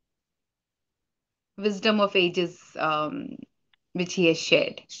 Wisdom of Ages, which he has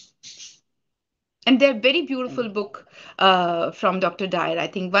shared. And they're very beautiful book from Dr. Dyer. I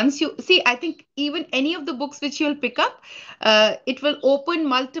think once you see, I think even any of the books which you'll pick up, it will open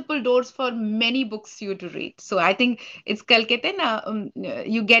multiple doors for many books you to read. So I think it's kal kehte hain na,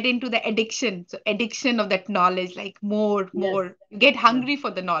 you get into the addiction, so addiction of that knowledge, like more, Yes. more. You get Yes. hungry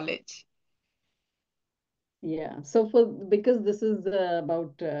for the knowledge. Yeah, so because this is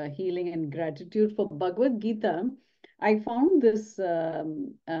about healing and gratitude for Bhagavad Gita, I found this. There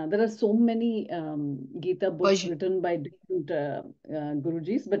are so many Gita books Version. written by different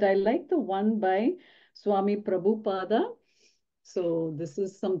Gurujis, but I like the one by Swami Prabhupada. So this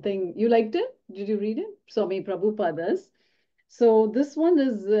is something you liked it. Did you read it? Swami Prabhupada's. So this one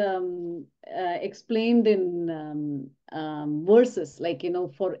is explained in verses, like,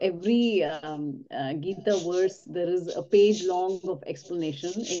 for every Gita verse, there is a page long of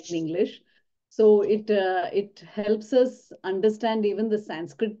explanation in English. So it helps us understand even the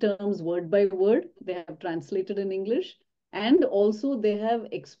Sanskrit terms word by word. They have translated in English, and also they have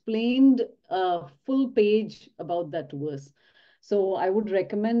explained a full page about that verse. So I would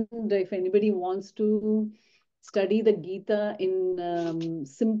recommend if anybody wants to study the Gita in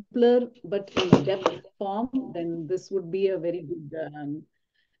simpler but in depth form, then this would be a very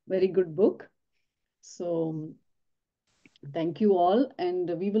good book. So thank you all,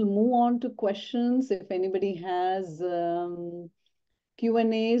 and we will move on to questions. If anybody has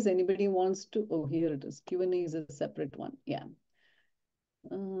Q&As, anybody wants to, oh, here it is. Q&A is a separate one. Yeah.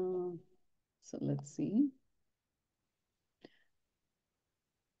 So let's see.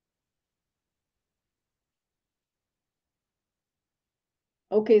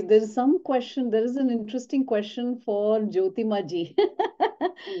 Okay, there is some question. There is an interesting question for Jyotima ji.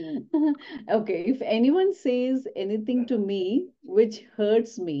 Okay, if anyone says anything to me which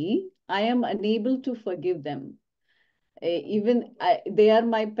hurts me, I am unable to forgive them. They are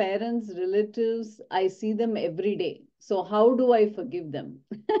my parents, relatives. I see them every day. So how do I forgive them?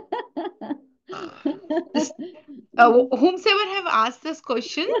 Uh, this, whomsoever have asked this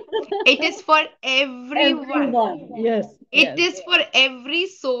question, it is for everyone. Everyone. Yes, It yes. is for every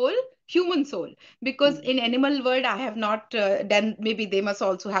soul, human soul. Because in animal world, I have not done. Maybe they must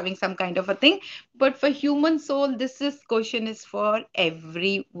also having some kind of a thing. But for human soul, this is question is for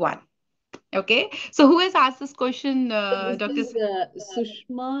everyone. Okay. So who has asked this question, So this Doctor? is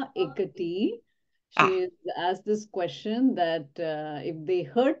Sushma Ekati. Ah, She has asked this question that if they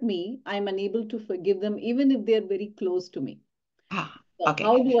hurt me, I'm unable to forgive them, even if they're very close to me. ah. So Okay.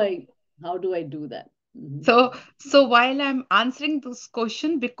 how do I do that? Mhm. So while I'm answering this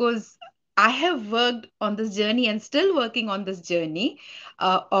question, because I have worked on this journey and still working on this journey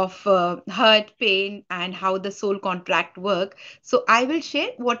of hurt, pain, and how the soul contract work. So I will share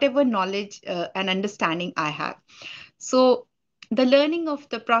whatever knowledge and understanding I have. So the learning of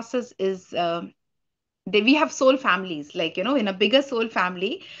the process is we have soul families, like in a bigger soul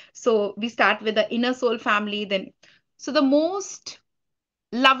family. So we start with the inner soul family, then so the most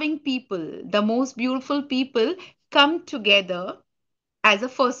loving people, the most beautiful people come together as a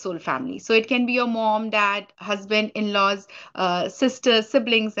first soul family. So it can be your mom, dad, husband, in laws, sisters,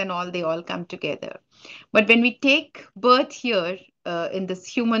 siblings, and all, they all come together. But when we take birth here, in this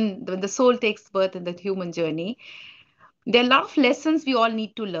human, when the soul takes birth in the human journey, there are a lot of lessons we all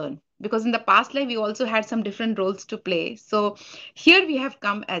need to learn, because in the past life we also had some different roles to play. So here we have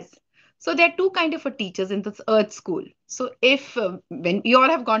come as, so there are two kind of a teachers in this earth school. So if when you all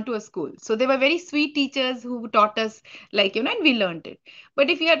have gone to a school, so they were very sweet teachers who taught us, like, and we learned it.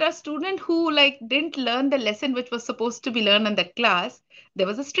 But if you had a student who like didn't learn the lesson which was supposed to be learned in that class, there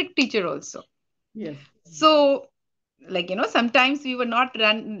was a strict teacher also. Yes. So, like, sometimes we were not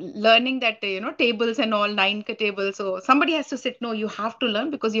learning that, tables and all, tables. So somebody has to sit, no, you have to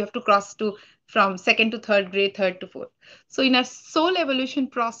learn, because you have to cross to from second to third grade, third to fourth. So in a soul evolution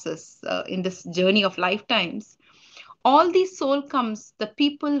process, in this journey of lifetimes, all these soul comes, the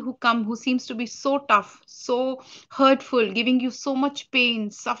people who come, who seems to be so tough, so hurtful, giving you so much pain,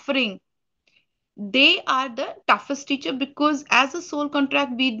 suffering, they are the toughest teacher, because as a soul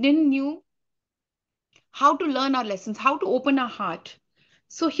contract, we didn't knew how to learn our lessons, how to open our heart.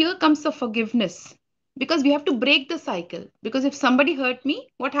 So here comes the forgiveness, because we have to break the cycle. Because if somebody hurt me,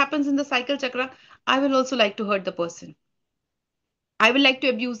 what happens in the cycle chakra? I will also like to hurt the person. I will like to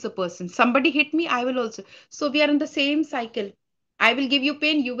abuse the person. Somebody hit me, I will also. So we are in the same cycle. I will give you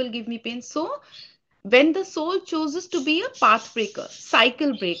pain, you will give me pain. So when the soul chooses to be a path breaker,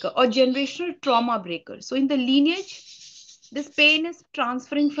 cycle breaker, or generational trauma breaker, so in the lineage, this pain is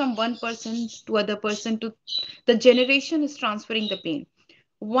transferring from one person to other person, to the generation is transferring the pain.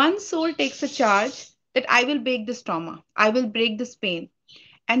 One soul takes a charge that I will break this trauma, I will break this pain,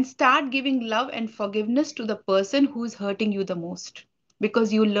 and start giving love and forgiveness to the person who is hurting you the most,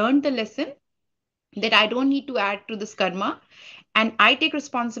 because you learned the lesson that I don't need to add to this karma, and I take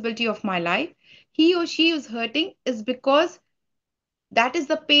responsibility of my life. He or she who's hurting is because that is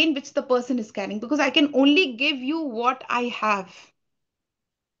the pain which the person is carrying, because I can only give you what I have.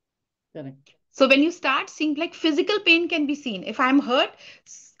 Correct. So when you start seeing, like, physical pain can be seen. If I'm hurt,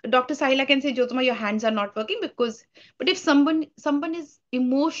 Dr. Saila can say, Jyotama, your hands are not working, because, but if someone is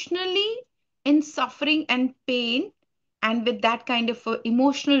emotionally in suffering and pain, and with that kind of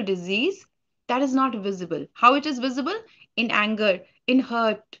emotional disease, that is not visible. How it is visible? In anger, in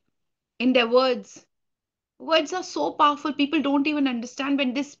hurt, in their words. Words are so powerful. People don't even understand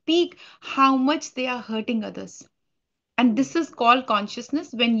when they speak how much they are hurting others. And Yes. this is called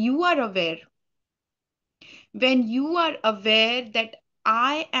consciousness. When you are aware that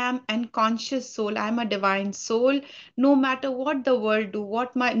I am an conscious soul, I am a divine soul, no matter what the world do,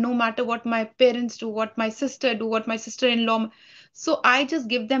 no matter what my parents do, what my sister do, what my sister-in-law, so I just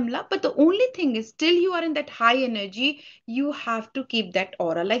give them love. But the only thing is, still you are in that high energy, you have to keep that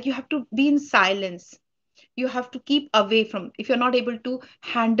aura, like you have to be in silence. You have to keep away from, if you're not able to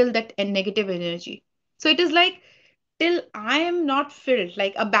handle that negative energy. So it is like, till I am not filled,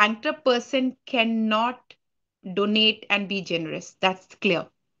 like a bankrupt person cannot donate and be generous. That's clear.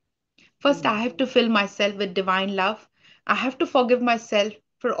 First, I Mm. have to fill myself with divine love. I have to forgive myself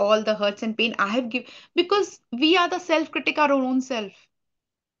for all the hurts and pain I have given, because we are the self critic, our own self.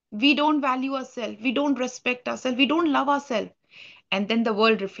 We don't value ourselves, we don't respect ourselves, we don't love ourselves. And then the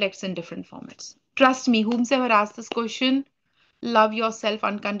world reflects in different formats. Trust me, whomsoever asked this question, love yourself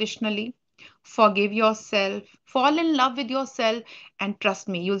unconditionally, forgive yourself, fall in love with yourself, and trust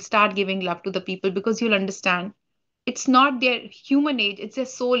me, you'll start giving love to the people, because you'll understand it's not their human age, it's their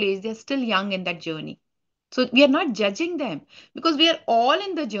soul age. They're still young in that journey. So we are not judging them, because we are all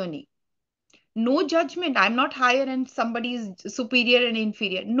in the journey. No judgment. I'm not higher and somebody is superior and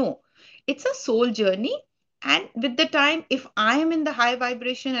inferior. No, it's a soul journey. And with the time, if I am in the high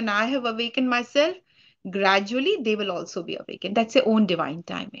vibration and I have awakened myself, gradually they will also be awakened. That's their own divine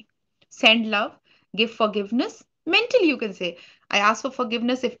timing. Send love, give forgiveness. Mentally, you can say, I ask for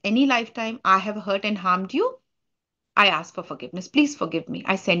forgiveness if any lifetime I have hurt and harmed you. I ask for forgiveness. Please forgive me.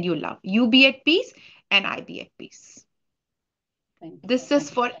 I send you love. You be at peace and I be at peace. Thank you. This is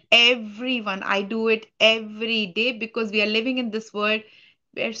for everyone. I do it every day, because we are living in this world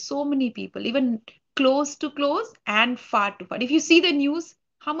where so many people, even close to close and far to far. If you see the news,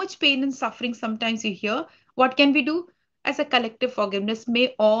 how much pain and suffering sometimes you hear, what can we do? As a collective forgiveness,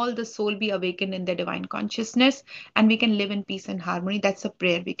 may all the soul be awakened in their divine consciousness, and we can live in peace and harmony. That's a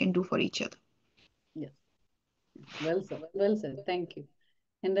prayer we can do for each other. Yes. Well said. Well said. Thank you.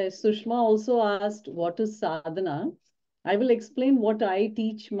 And Sushma also asked, what is sadhana? I will explain what I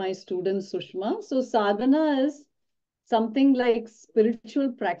teach my students, Sushma. So, sadhana is something like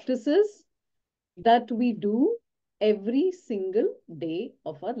spiritual practices that we do every single day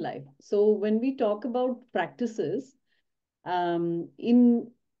of our life. So when we talk about practices, um,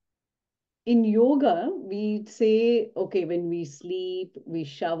 in in yoga, we say, okay, when we sleep, we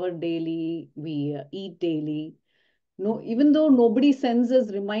shower daily, we eat daily. No, even though nobody sends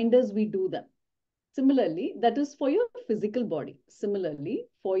us reminders, we do them. Similarly, that is for your physical body. Similarly,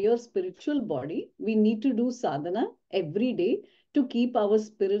 for your spiritual body, we need to do sadhana every day to keep our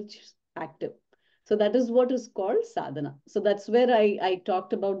spirit active. So that is what is called sadhana. So that's where I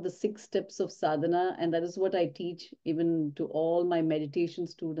talked about the 6 steps of sadhana, and that is what I teach even to all my meditation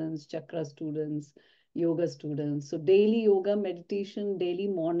students, chakra students, yoga students. So daily yoga, meditation, daily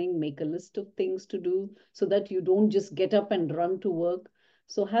morning, make a list of things to do so that you don't just get up and run to work.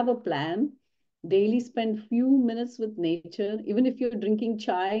 So have a plan. Daily spend few minutes with nature. Even if you're drinking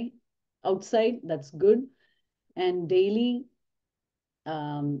chai outside, that's good. And daily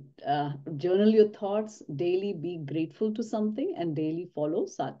journal your thoughts, daily be grateful to something, and daily follow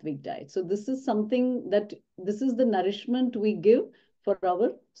sattvic diet. So this is something that, this is the nourishment we give for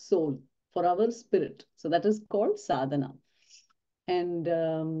our soul, for our spirit. So that is called sadhana. And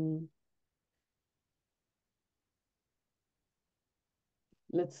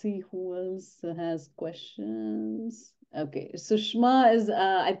let's see who else has questions. Okay, Sushma is,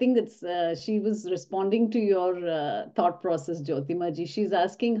 I think it's, she was responding to your thought process, Jyotima ji. She's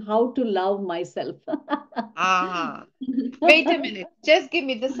asking how to love myself. Ah, wait a minute. Just give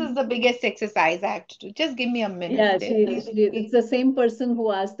me, this is the biggest exercise I have to do. Just give me a minute. Yeah, it's the same person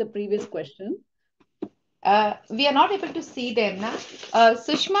who asked the previous question. We are not able to see them now.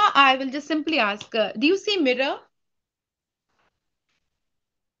 Sushma, I will just simply ask, do you see mirror?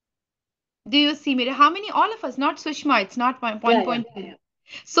 Do you see mirror? How many? All of us, not Sushma. It's not one, Yeah, one yeah. point.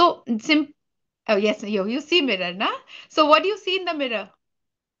 So, oh, yes, you see mirror, na? So, what do you see in the mirror?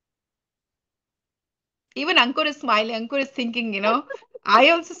 Even Ankur is smiling. Ankur is thinking, I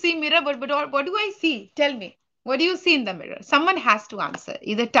also see mirror, but what do I see? Tell me. What do you see in the mirror? Someone has to answer.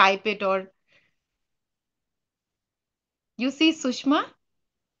 Either type it or you see Sushma.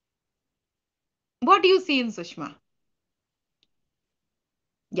 What do you see in Sushma?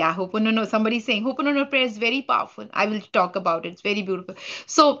 Yeah, Ho'oponono. Somebody's saying Ho'oponono prayer is very powerful. I will talk about it. It's very beautiful.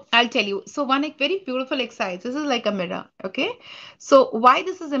 So I'll tell you. So one very beautiful exercise. This is like a mirror. Okay. So why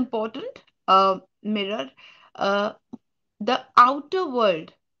this is important? Mirror. Uh, the outer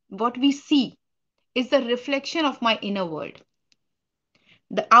world, what we see, is the reflection of my inner world.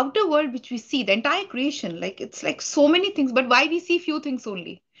 The outer world which we see, the entire creation, like it's like so many things, but why we see few things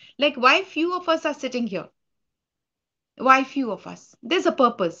only? Like why few of us are sitting here? Why few of us? There's a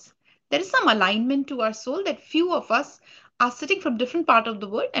purpose. There is some alignment to our soul that few of us are sitting from different part of the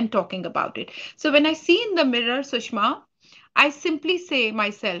world and talking about it. So when I see in the mirror, Sushma, I simply say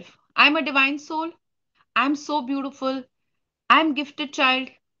myself, I'm a divine soul. I'm so beautiful. I'm gifted child.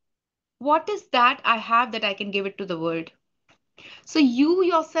 What is that I have that I can give it to the world? So you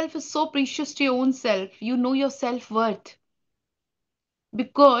yourself is so precious to your own self. You know your self-worth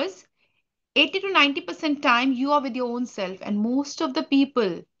because 80 to 90% time you are with your own self and most of the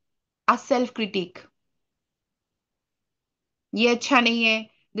people are self-critique. ये अच्छा नहीं है,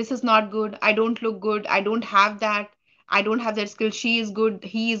 this is not good, I don't look good, I don't have that skill, she is good,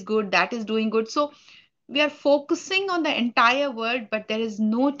 he is good, that is doing good. So we are focusing on the entire world, but there is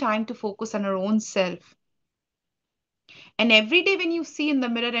no time to focus on our own self. And every day when you see in the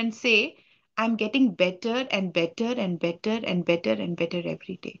mirror and say, I'm getting better and better and better and better and better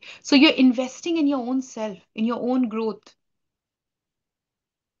every day. So you're investing in your own self, in your own growth.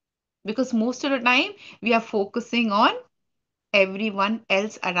 Because most of the time we are focusing on everyone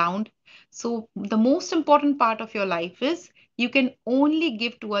else around. So the most important part of your life is you can only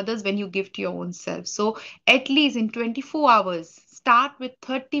give to others when you give to your own self. So at least in 24 hours, start with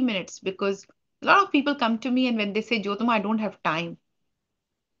 30 minutes because a lot of people come to me and when they say, Jyotama, I don't have time.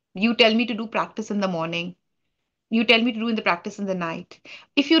 You tell me to do practice in the morning. You tell me to do in the practice in the night.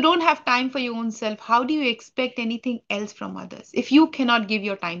 If you don't have time for your own self, how do you expect anything else from others? If you cannot give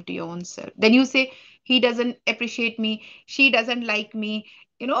your time to your own self, then you say, he doesn't appreciate me, she doesn't like me.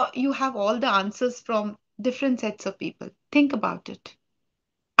 You have all the answers from different sets of people. Think about it.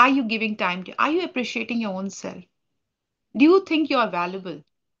 Are you giving time to, are you appreciating your own self? Do you think you are valuable?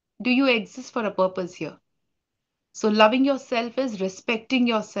 Do you exist for a purpose here? So, loving yourself is respecting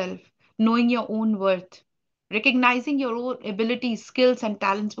yourself, knowing your own worth, recognizing your own abilities, skills, and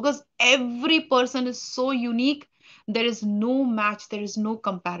talents because every person is so unique. There is no match, there is no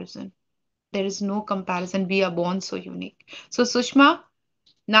comparison. There is no comparison. We are born so unique. So, Sushma,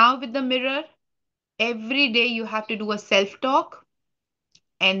 now with the mirror, every day you have to do a self talk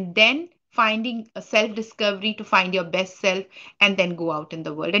and then finding a self discovery to find your best self, and then go out in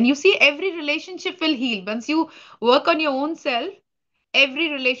the world. And you see, every relationship will heal. Once you work on your own self,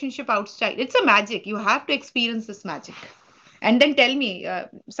 every relationship outside, it's a magic. You have to experience this magic. And then tell me,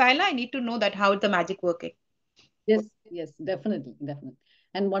 Saila, I need to know that how is the magic working. Yes, yes, definitely, definitely.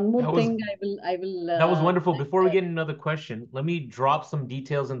 And one more That was thing, I will that was wonderful. like, Before we get another question, let me drop some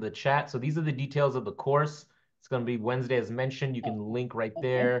details in the chat. So these are the details of the course. It's going to be Wednesday, as mentioned. You can link right okay.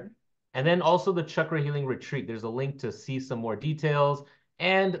 there. And then also the Chakra Healing Retreat. There's a link to see some more details.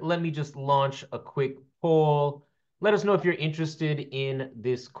 And let me just launch a quick poll. Let us know if you're interested in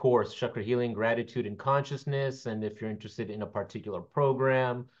this course, Chakra Healing, Gratitude, and Consciousness, and if you're interested in a particular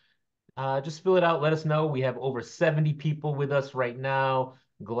program. Just fill it out. Let us know. We have over 70 people with us right now.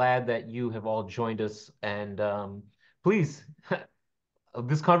 Glad that you have all joined us. And please,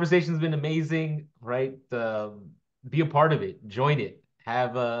 this conversation has been amazing, right? Be a part of it. Join it.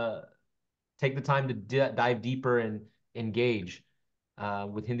 Take the time to dive deeper and engage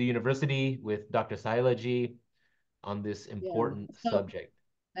with Hindu University, with Dr. Saila ji on this Yeah. important So subject.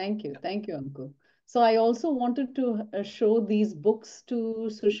 thank you, Ankur. So I also wanted to show these books to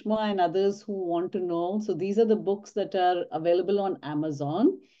Sushma and others who want to know. So these are the books that are available on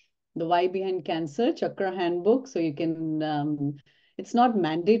Amazon. The Why Behind Cancer, Chakra Handbook. So you can, it's not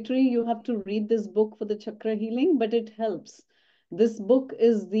mandatory you have to read this book for the chakra healing, but it helps. This book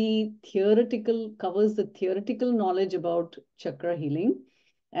is the theoretical, covers the theoretical knowledge about chakra healing.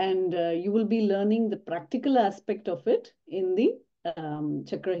 And you will be learning the practical aspect of it in the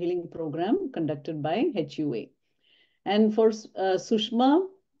chakra healing program conducted by HUA. And for Sushma,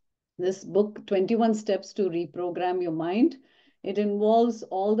 this book, 21 Steps to Reprogram Your Mind, it involves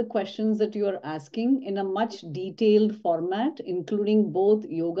all the questions that you are asking in a much detailed format, including both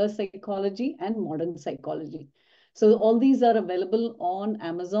yoga psychology and modern psychology. So all these are available on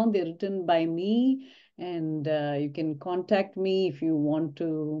Amazon. They're written by me, and you can contact me if you want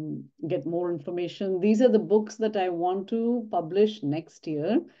to get more information. These are the books that I want to publish next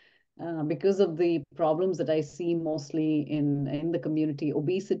year. Because of the problems that I see mostly in the community,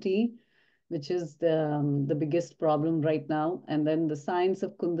 obesity, which is the biggest problem right now, and then the science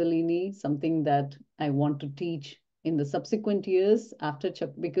of Kundalini, something that I want to teach in the subsequent years after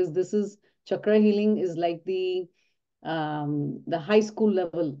because this is chakra healing is like the high school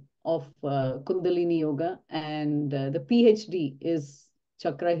level of Kundalini yoga, and the PhD is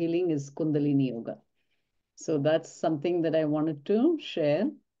chakra healing is Kundalini yoga. So that's something that I wanted to share.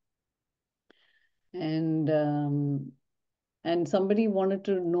 And somebody wanted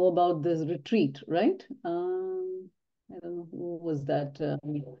to know about this retreat, right? I don't know who was that.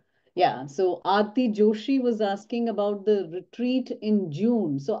 Yeah, so Aarti Joshi was asking about the retreat in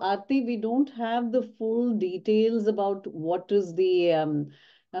June. So Aarti, we don't have the full details about what is the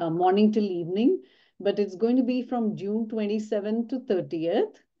morning till evening, but it's going to be from June 27th to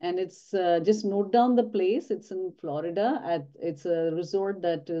 30th. And it's just note down the place. It's in Florida. It's a resort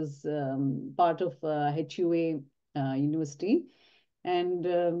that is part of HUA University, and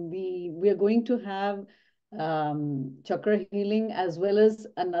we are going to have chakra healing as well as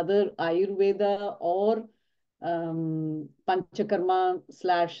another Ayurveda or Panchakarma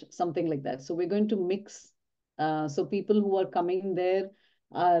slash something like that. So we're going to mix. So people who are coming there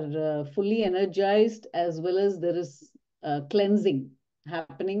are fully energized, as well as there is cleansing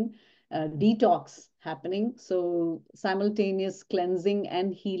happening, detox happening. So simultaneous cleansing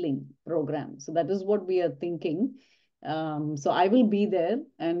and healing program. So that is what we are thinking. So I will be there,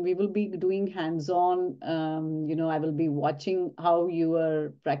 and we will be doing hands-on. I will be watching how you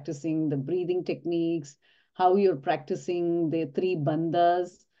are practicing the breathing techniques, how you're practicing the three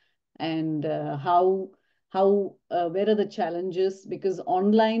bandhas, and how where are the challenges, because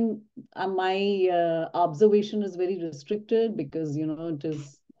online my observation is very restricted, because it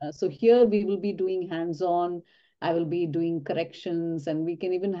is so here we will be doing hands-on. I will be doing corrections, and we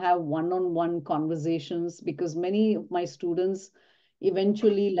can even have one-on-one conversations, because many of my students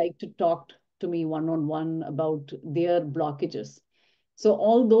eventually like to talk to me one-on-one about their blockages. So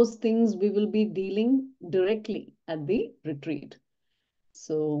all those things we will be dealing directly at the retreat.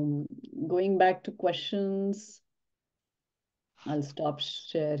 So going back to questions, I'll stop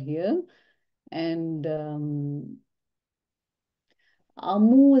share here. And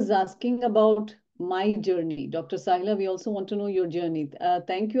Amu is asking about my journey. Dr. Sahila, we also want to know your journey.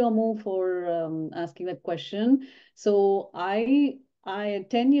 Thank you, Amu, for asking that question. So I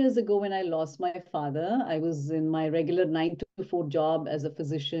 10 years ago, when I lost my father, I was in my regular 9 to 4 job as a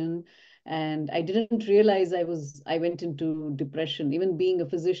physician. And I didn't realize I went into depression. Even being a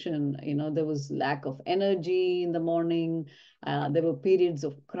physician, there was lack of energy in the morning. There were periods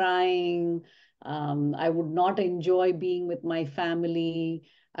of crying. I would not enjoy being with my family.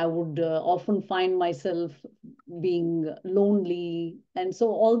 I would often find myself being lonely. And so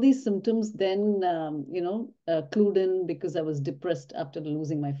all these symptoms then, clued in because I was depressed after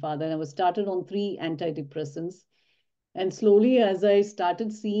losing my father. And I was started on 3 antidepressants. And slowly, as I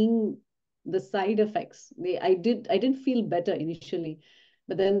started seeing the side effects, I did feel better initially,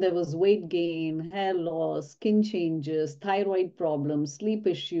 but then there was weight gain, hair loss, skin changes, thyroid problems, sleep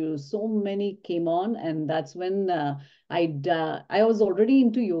issues. So many came on, and that's when I was already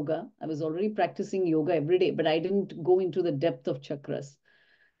into yoga. I was already practicing yoga every day, but I didn't go into the depth of chakras.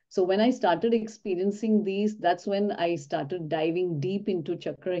 So when I started experiencing these, that's when I started diving deep into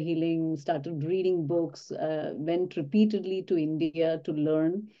chakra healing, started reading books, went repeatedly to India to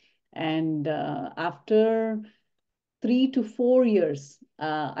learn. And after 3 to 4 years,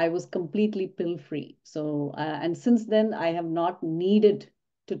 I was completely pill free. So, and since then, I have not needed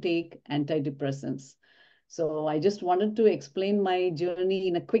to take antidepressants. So I just wanted to explain my journey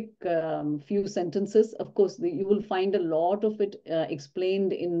in a quick few sentences. Of course, you will find a lot of it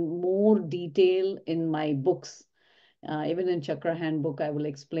explained in more detail in my books. Even in Chakra Handbook, I will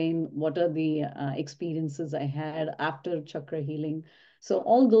explain what are the experiences I had after chakra healing. So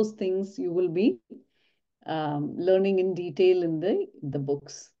all those things you will be learning in detail in the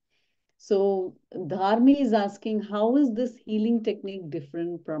books. So Dharmi is asking, how is this healing technique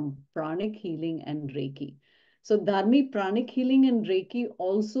different from pranic healing and Reiki? So Dharmi, pranic healing and Reiki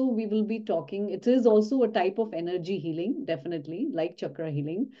also we will be talking. It is also a type of energy healing, definitely, like chakra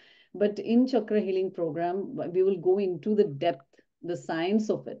healing. But in chakra healing program, we will go into the depth, the science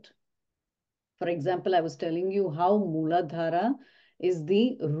of it. For example, I was telling you how Muladhara is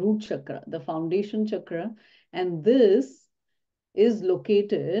the root chakra, the foundation chakra, and this is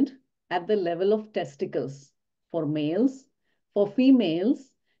located at the level of testicles for males. For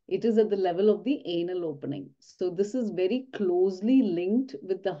females, it is at the level of the anal opening. So this is very closely linked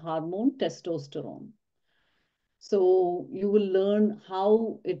with the hormone testosterone. So you will learn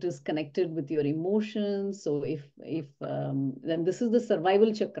how it is connected with your emotions. So if then this is the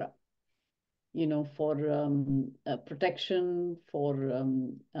survival chakra, for protection, for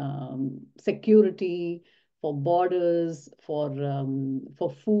security, for borders, for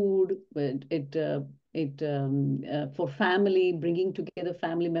food, for family, bringing together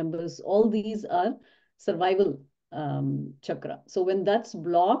family members. All these are survival chakra. So when that's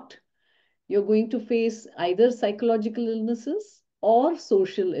blocked, you're going to face either psychological illnesses or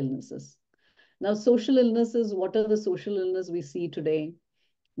social illnesses. Now, social illnesses, what are the social illness we see today?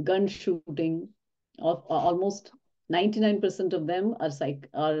 Gun shooting, of almost 99% of them are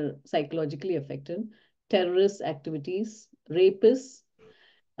psychologically affected. Terrorist activities, rapists,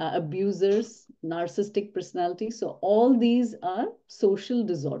 abusers, narcissistic personality. So all these are social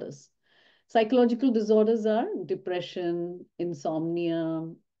disorders. Psychological disorders are depression, insomnia,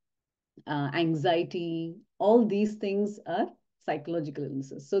 anxiety. All these things are psychological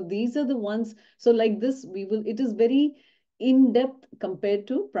illnesses. So these are the ones. So like this, it is very in depth compared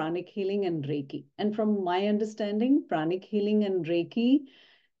to pranic healing and Reiki. And from my understanding, pranic healing and Reiki,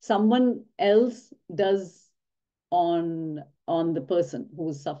 someone else does on the person who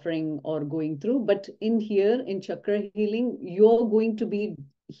is suffering or going through. But in here, in chakra healing, you're going to be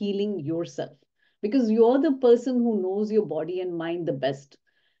healing yourself because you're the person who knows your body and mind the best.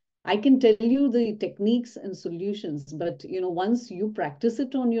 I can tell you the techniques and solutions, but once you practice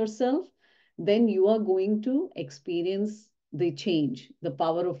it on yourself, then you are going to experience the change, the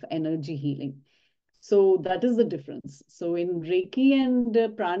power of energy healing. So that is the difference. So in Reiki and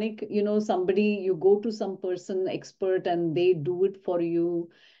pranic, you go to some person expert and they do it for you.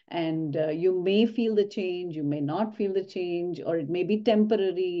 And you may feel the change, you may not feel the change, or it may be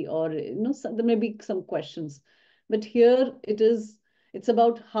temporary, or there may be some questions. But here it's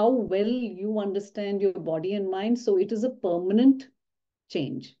about how well you understand your body and mind. So it is a permanent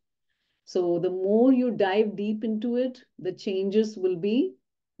change. So the more you dive deep into it, the changes will be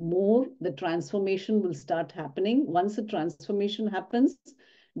more, the transformation will start happening. Once the transformation happens,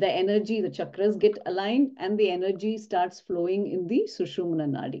 the energy, the chakras get aligned and the energy starts flowing in the Sushumna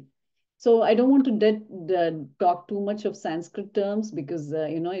Nadi. So I don't want to talk too much of Sanskrit terms because,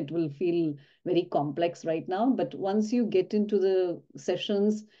 it will feel very complex right now. But once you get into the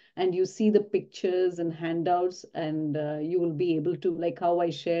sessions and you see the pictures and handouts and you will be able to, like how I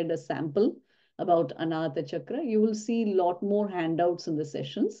shared a sample about Anahata Chakra, you will see a lot more handouts in the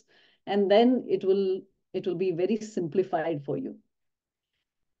sessions. And then it will be very simplified for you.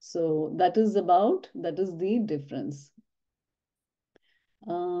 So that is the difference.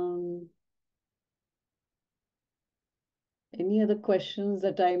 Any other questions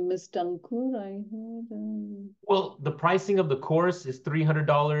that I missed, Ankur? I heard. Well, the pricing of the course is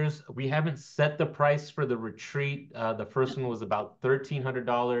 $300. We haven't set the price for the retreat. The first one was about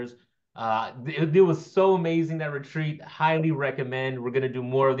 $1,300. It was so amazing, that retreat. Highly recommend. We're gonna do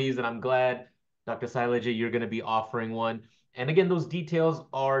more of these, and I'm glad, Dr. Sailaja, you're gonna be offering one. And again, those details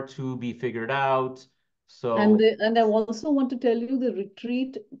are to be figured out. So And I also want to tell you the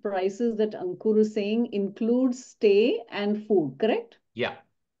retreat prices that Ankur is saying includes stay and food, correct? yeah,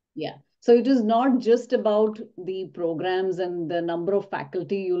 Yeah. So it is not just about the programs and the number of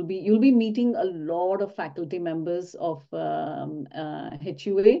faculty. You'll be meeting a lot of faculty members of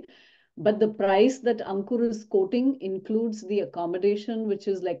HUA, but the price that Ankur is quoting includes the accommodation, which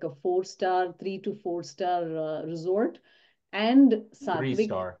is like a 4-star, 3 to 4 star resort, and three Satvik.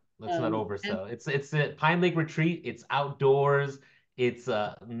 star. Let's not And oversell. It's a Pine Lake retreat. It's outdoors. It's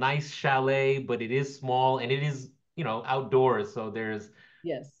a nice chalet, but it is small and it is, outdoors. So there's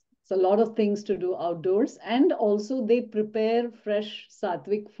yes, so a lot of things to do outdoors, and also they prepare fresh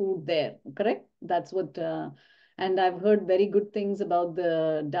Sattvic food there, correct? That's what, and I've heard very good things about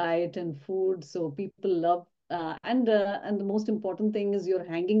the diet and food, so people love, and the most important thing is you're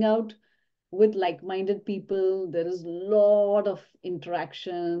hanging out with like-minded people. There is a lot of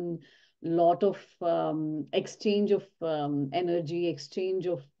interaction, lot of exchange of energy, exchange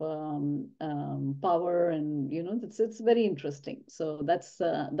of power, and it's very interesting. So that's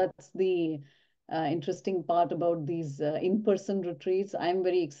the interesting part about these in-person retreats. I'm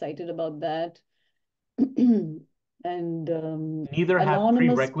very excited about that. And neither have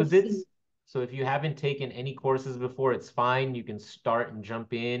anonymous person. prerequisites. So if you haven't taken any courses before, it's fine. You can start and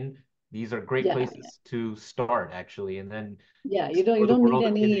jump in. These are great Yeah, places to start, actually, and then yeah, you explore the don't need world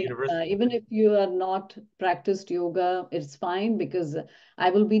of Hindu any, University. even if you are not practiced yoga, it's fine, because I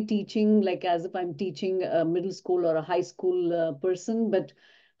will be teaching like as if I'm teaching a middle school or a high school person, but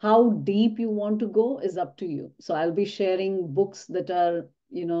how deep you want to go is up to you. So I'll be sharing books that are,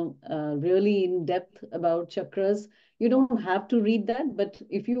 really in depth about chakras. You don't have to read that, but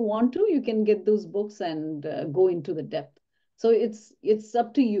if you want to, you can get those books and go into the depth. So it's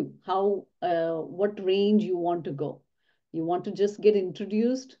up to you how what range you want to go. You want to just get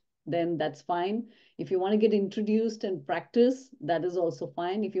introduced, then that's fine. If you want to get introduced and practice, that is also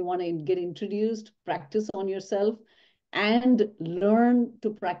fine. If you want to get introduced, practice on yourself, and learn to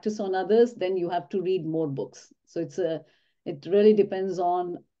practice on others, then you have to read more books. So it really depends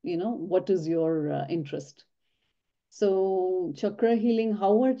on, what is your interest. So, chakra healing,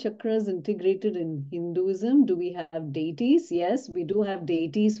 how are chakras integrated in Hinduism? Do we have deities? Yes, we do have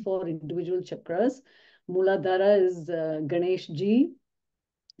deities for individual chakras. Muladhara is Ganesh ji.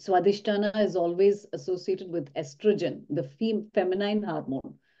 Swadhisthana is always associated with estrogen, the feminine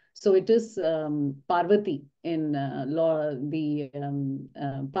hormone. So it is Parvati in law, the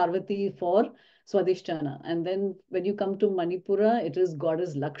Parvati for Swadhisthana. And then when you come to Manipura, it is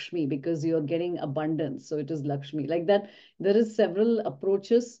goddess Lakshmi, because you're getting abundance. So it is Lakshmi. Like that, there is several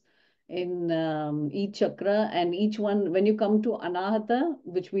approaches in each chakra, and each one, when you come to Anahata,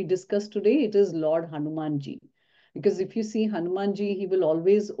 which we discussed today, it is Lord Hanumanji. Because if you see Hanumanji, he will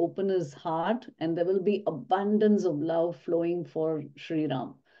always open his heart, and there will be abundance of love flowing for Sri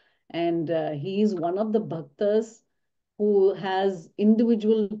Ram. And he is one of the bhaktas who has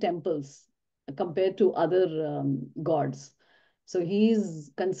individual temples compared to other gods. So he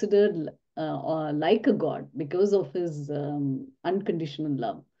is considered like a god because of his unconditional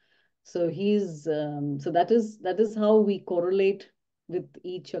love. So that is how we correlate with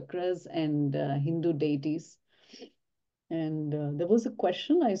each chakras and Hindu deities. And there was a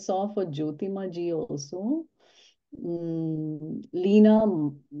question I saw for Jyotima ji also.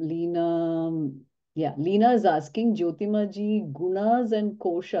 Lena is asking, Jyotima ji, gunas and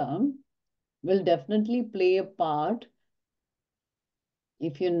kosha will definitely play a part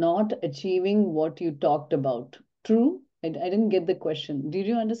if you're not achieving what you talked about. True? I didn't get the question. Did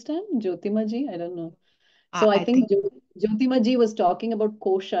you understand, Jyotima ji? I don't know. So I I think think Jyotima ji was talking about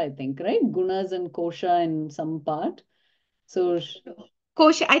kosha, I think, right? Gunas and kosha in some part. So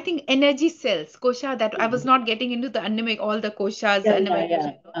kosha, I think energy cells, kosha, that I yeah, was not getting into the anemic, all the koshas, yeah, anemic.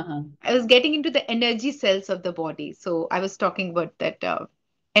 yeah. Uh-huh. I was getting into the energy cells of the body. So I was talking about that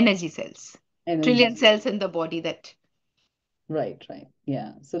energy cells, trillion Energies. cells in the body that. Right, right.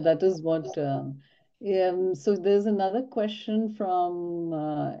 Yeah. So that is what. So there's another question from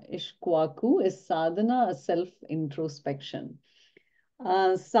Ishkwaku. Is sadhana a self-introspection?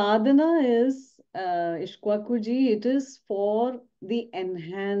 Sadhana is Ishkwakuji, it is for the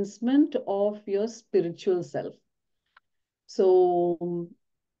enhancement of your spiritual self. So,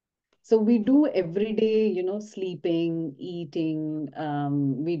 so we do every day, sleeping, eating,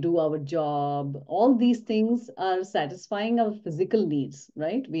 we do our job. All these things are satisfying our physical needs,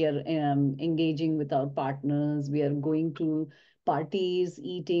 right? We are engaging with our partners, we are going to parties,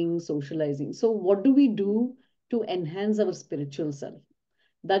 eating, socializing. So what do we do to enhance our spiritual self?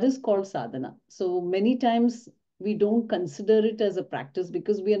 That is called sadhana. So many times we don't consider it as a practice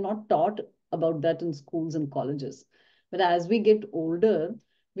because we are not taught about that in schools and colleges. But as we get older,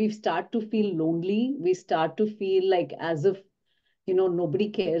 we start to feel lonely. We start to feel like as if, nobody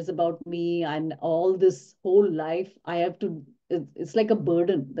cares about me, and all this whole life I have to, it's like a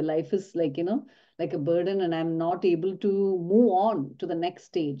burden. The life is like, like a burden, and I'm not able to move on to the next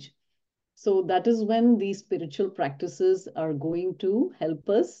stage. So that is when these spiritual practices are going to help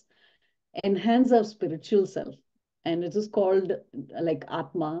us enhance our spiritual self. And it is called like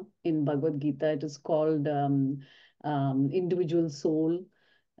Atma in Bhagavad Gita. It is called individual soul.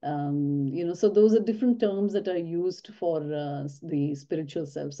 So those are different terms that are used for the spiritual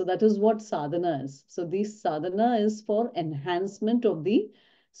self. So that is what sadhana is. So this sadhana is for enhancement of the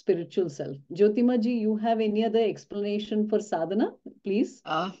spiritual self. Jyotima ji, you have any other explanation for sadhana, please?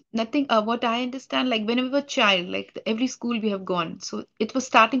 Nothing. What I understand, like when we were child, like every school we have gone, so it was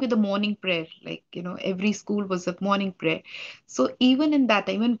starting with the morning prayer. Like, every school was a morning prayer. So even in that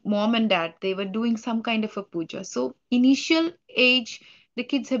time, even mom and dad, they were doing some kind of a puja. So initial age, the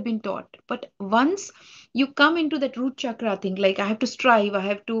kids have been taught. But once you come into that root chakra thing, like I have to strive, I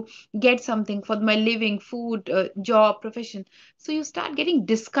have to get something for my living, food, job, profession. So you start getting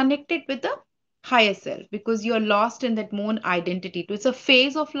disconnected with the higher self because you're lost in that own identity too. It's a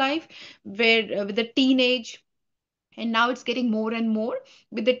phase of life where with the teenage, and now it's getting more and more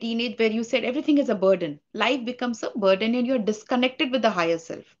with the teenage where you said everything is a burden. Life becomes a burden and you're disconnected with the higher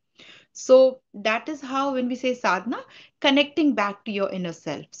self. So that is how when we say sadhana, connecting back to your inner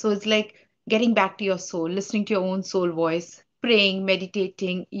self. So it's like getting back to your soul, listening to your own soul voice, praying,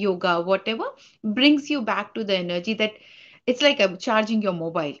 meditating, yoga, whatever brings you back to the energy that it's like charging your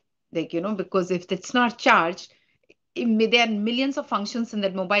mobile. Like, because if it's not charged, there are millions of functions in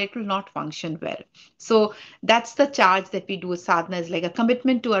that mobile, it will not function well. So that's the charge that we do. Sadhana is like a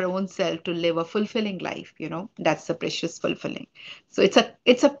commitment to our own self to live a fulfilling life. That's the precious fulfilling. So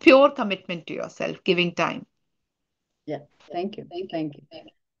it's a pure commitment to yourself, giving time. Yeah, thank you. Thank you.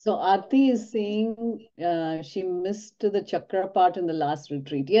 So Aarti is saying she missed the chakra part in the last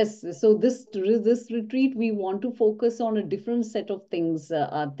retreat. Yes, so this retreat we want to focus on a different set of things,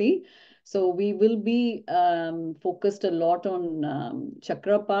 Aarti. So we will be focused a lot on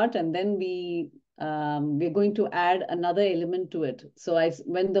chakra part, and then we're going to add another element to it. So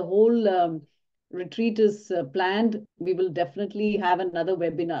when the whole retreat is planned, we will definitely have another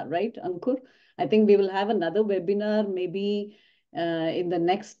webinar, right, Ankur? I think we will have another webinar maybe in the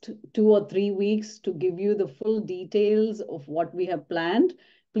next 2 or 3 weeks to give you the full details of what we have planned.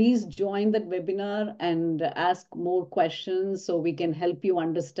 Please join that webinar and ask more questions so we can help you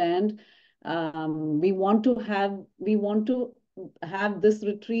understand. We want to have this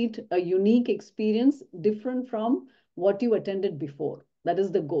retreat a unique experience, different from what you attended before. That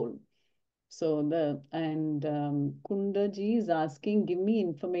is the goal. So Kunda ji is asking, give me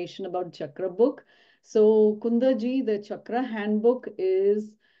information about Chakra book. So Kunda ji, the Chakra handbook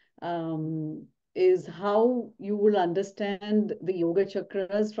is how you will understand the yoga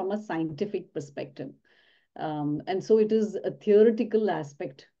chakras from a scientific perspective. And so it is a theoretical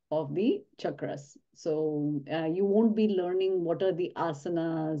aspect of the chakras. So you won't be learning what are the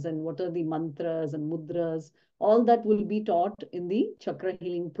asanas and what are the mantras and mudras. All that will be taught in the chakra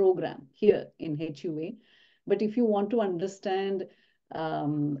healing program here in HUA. But if you want to understand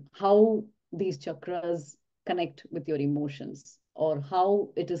how these chakras connect with your emotions, or how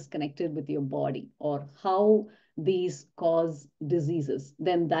it is connected with your body, or how these cause diseases,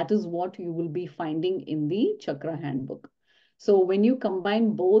 then that is what you will be finding in the chakra handbook. So when you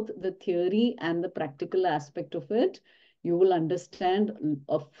combine both the theory and the practical aspect of it, you will understand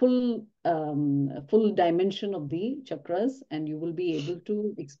a full dimension of the chakras, and you will be able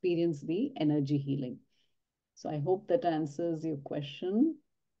to experience the energy healing. So I hope that answers your question.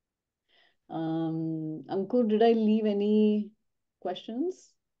 Ankur, did I leave any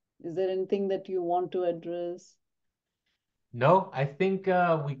questions? Is there anything that you want to address? No, I think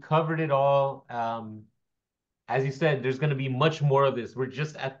we covered it all. As you said, there's going to be much more of this. We're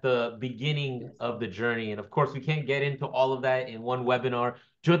just at the beginning Yes. of the journey. And of course, we can't get into all of that in one webinar.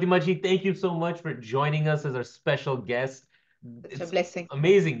 Jyotimaji, thank you so much for joining us as our special guest. Such a It's blessing.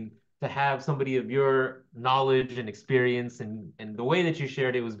 amazing to have somebody of your knowledge and experience, and the way that you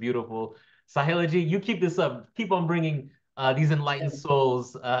shared it was beautiful. Sahila ji, you keep this up. Keep on bringing these enlightened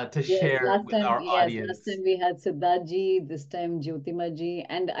souls to Yes, share with our last audience. time we had Siddharth ji, this time Jyotima ji.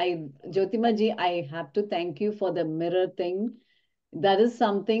 And Jyotima ji, I have to thank you for the mirror thing. That is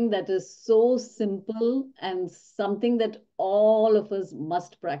something that is so simple and something that all of us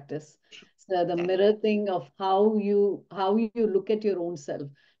must practice. So the Correct. mirror thing of how you look at your own self.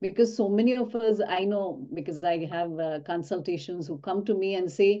 Because so many of us, I know, because I have consultations who come to me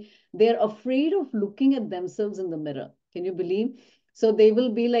and say they're afraid of looking at themselves in the mirror. Can you believe? So they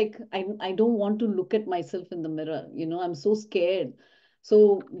will be like, I don't want to look at myself in the mirror. I'm so scared.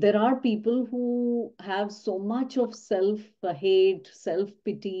 So there are people who have so much of self hate, self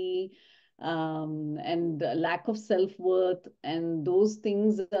pity, and lack of self worth, and those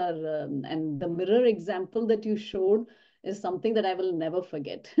things are. And the mirror example that you showed is something that I will never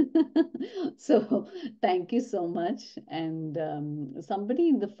forget. So thank you so much. And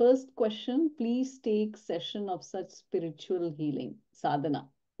somebody, the first question, please take session of such spiritual healing sadhana.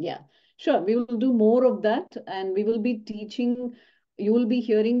 Yeah, sure. We will do more of that, and we will be teaching. You will be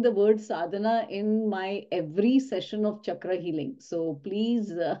hearing the word sadhana in my every session of chakra healing. So please,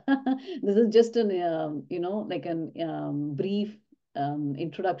 this is just an like an brief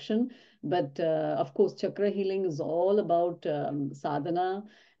introduction, but of course, chakra healing is all about sadhana,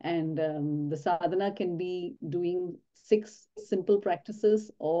 and the sadhana can be doing 6 simple practices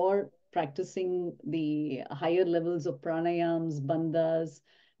or practicing the higher levels of pranayams, bandhas,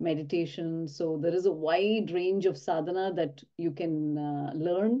 meditation. So there is a wide range of sadhana that you can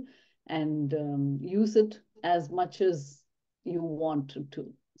learn and use it as much as you want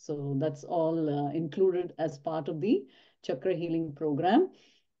to. So that's all included as part of the chakra healing program.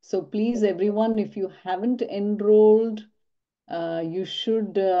 So please, everyone, if you haven't enrolled, you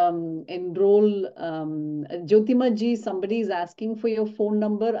should enroll. Jyotima ji, somebody is asking for your phone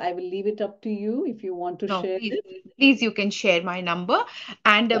number. I will leave it up to you if you want to No, share please, it. please, you can share my number.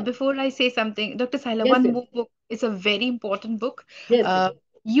 And Yeah. before I say something, Dr. Saila, Yes, one yes, more book is a very important book. yes, yes. Uh,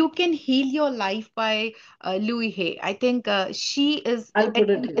 You Can Heal Your Life by Louis Hay. I think she is, I'll put it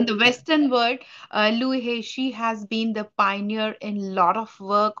in here. the Yeah. Western world, Louis Hay, she has been the pioneer in a lot of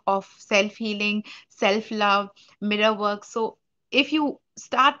work of self-healing, self-love, mirror work. So if you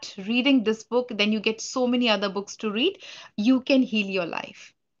start reading this book, then you get so many other books to read. You can heal your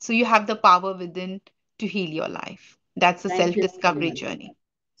life. So you have the power within to heal your life. That's a Thank you so self-discovery much. journey.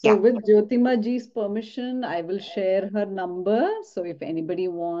 So Yeah. with Jyotima ji's permission, I will share her number. So if anybody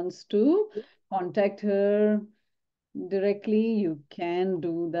wants to contact her directly, you can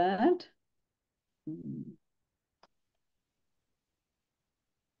do that. Mm.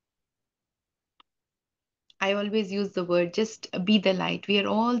 I always use the word just be the light. We are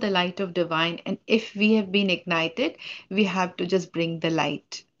all the light of divine. And if we have been ignited, we have to just bring the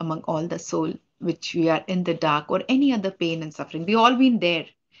light among all the soul, which we are in the dark or any other pain and suffering. We all been there.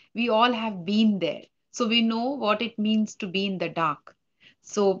 We all have been there. So we know what it means to be in the dark.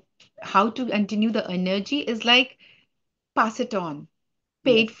 So how to continue the energy is like pass it on,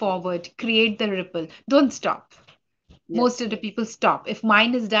 pay Yes, it forward, create the ripple. Don't stop. Most yes. of the people stop. If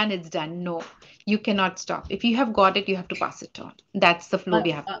mine is done, it's done. No, you cannot stop. If you have got it, you have to pass it on. That's the flow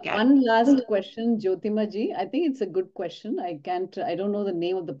we have to carry. One last question, Jyotima ji. I think it's a good question. I don't know the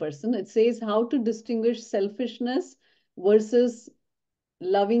name of the person. It says how to distinguish selfishness versus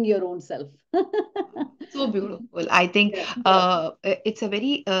loving your own self. So beautiful. I think Yeah. it's a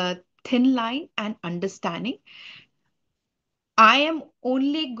very thin line and understanding. I am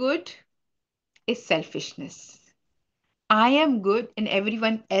only good is selfishness. I am good and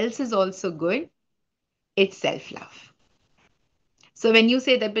everyone else is also good. It's self-love. So when you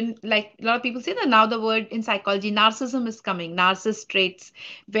say that, when like a lot of people say that now the word in psychology, narcissism is coming, narcissist traits.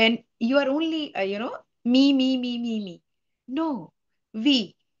 When you are only, me. No,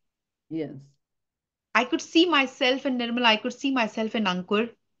 we. Yes. I could see myself in Nirmal. I could see myself in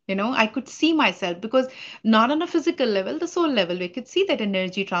Ankur. I could see myself because not on a physical level, the soul level, we could see that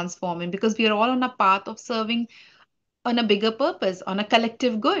energy transforming because we are all on a path of serving on a bigger purpose, on a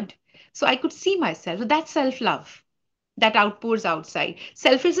collective good. So I could see myself. So that's self-love that outpours outside.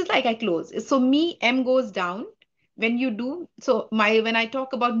 Selfish is like I close. So me, M goes down when you do. So when I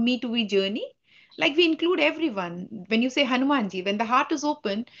talk about me to we journey, like we include everyone. When you say Hanumanji, when the heart is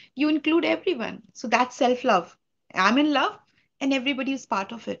open, you include everyone. So that's self-love. I'm in love and everybody is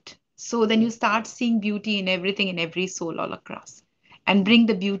part of it. So then you Yes. start seeing beauty in everything, in every soul all across, and bring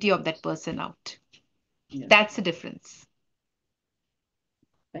the beauty of that person out. Yes. That's the difference.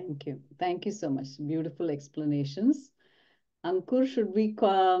 Thank you. Thank you so much. Beautiful explanations. Ankur, should we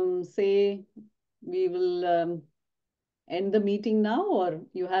say we will end the meeting now, or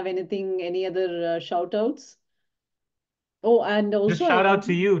you have anything, any other shout outs? Oh, and Just also I shout out want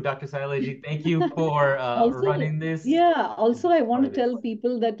to you, Dr. Sailaji. Thank you for also, running this yeah, and also being I want part to of this. tell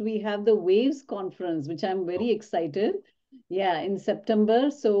people that we have the Waves conference, which I'm very Oh, excited. Yeah, in September.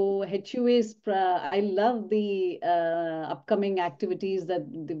 So HUA is, I love the upcoming activities that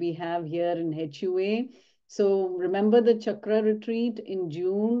we have here in HUA. So remember the Chakra retreat in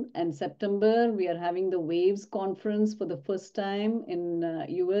June and September. We are having the Waves conference for the first time in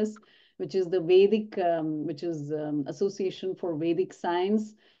US, which is the Vedic, which is Association for Vedic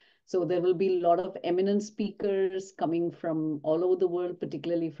Science. So there will be a lot of eminent speakers coming from all over the world,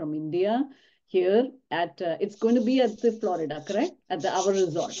 particularly from India. Here at it's going to be at the Florida, correct? At the our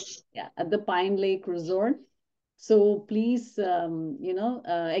resort, yeah, at the Pine Lake Resort. So please,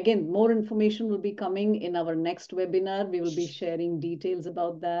 again, more information will be coming in our next webinar. We will be sharing details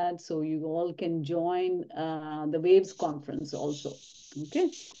about that, so you all can join the Waves conference also. Okay,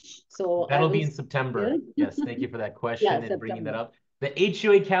 so I that'll will be in stop here. September. Yes, thank you for that Yeah, question and bringing that September. up. The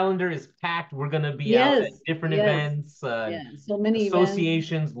HUA calendar is packed. We're going to be out at Yes, different yes, events, yeah. So many events.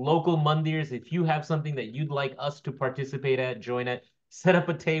 associations, local mandirs. If you have something that you'd like us to participate at, join it, set up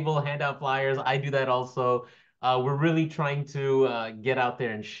a table, hand out flyers. I do that also. We're really trying to get out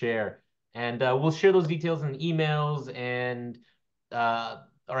there and share. And we'll share those details in emails. And all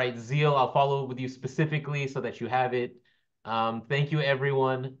right, Zeal, I'll follow up with you specifically so that you have it. Thank you,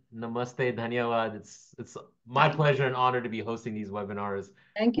 everyone. Namaste, Dhanyawad. It's my Thank pleasure and honor to be hosting these webinars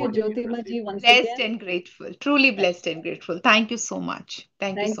Thank you, for the Jyotima University of ji, once Pune. Blessed again. and grateful, truly Yeah. blessed and grateful. Thank you so much.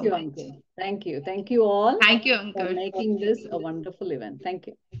 Thank you Thank so you, much. Uncle. Thank you. Thank you all Thank you, for Uncle. making this a wonderful event. Thank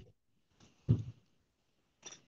you.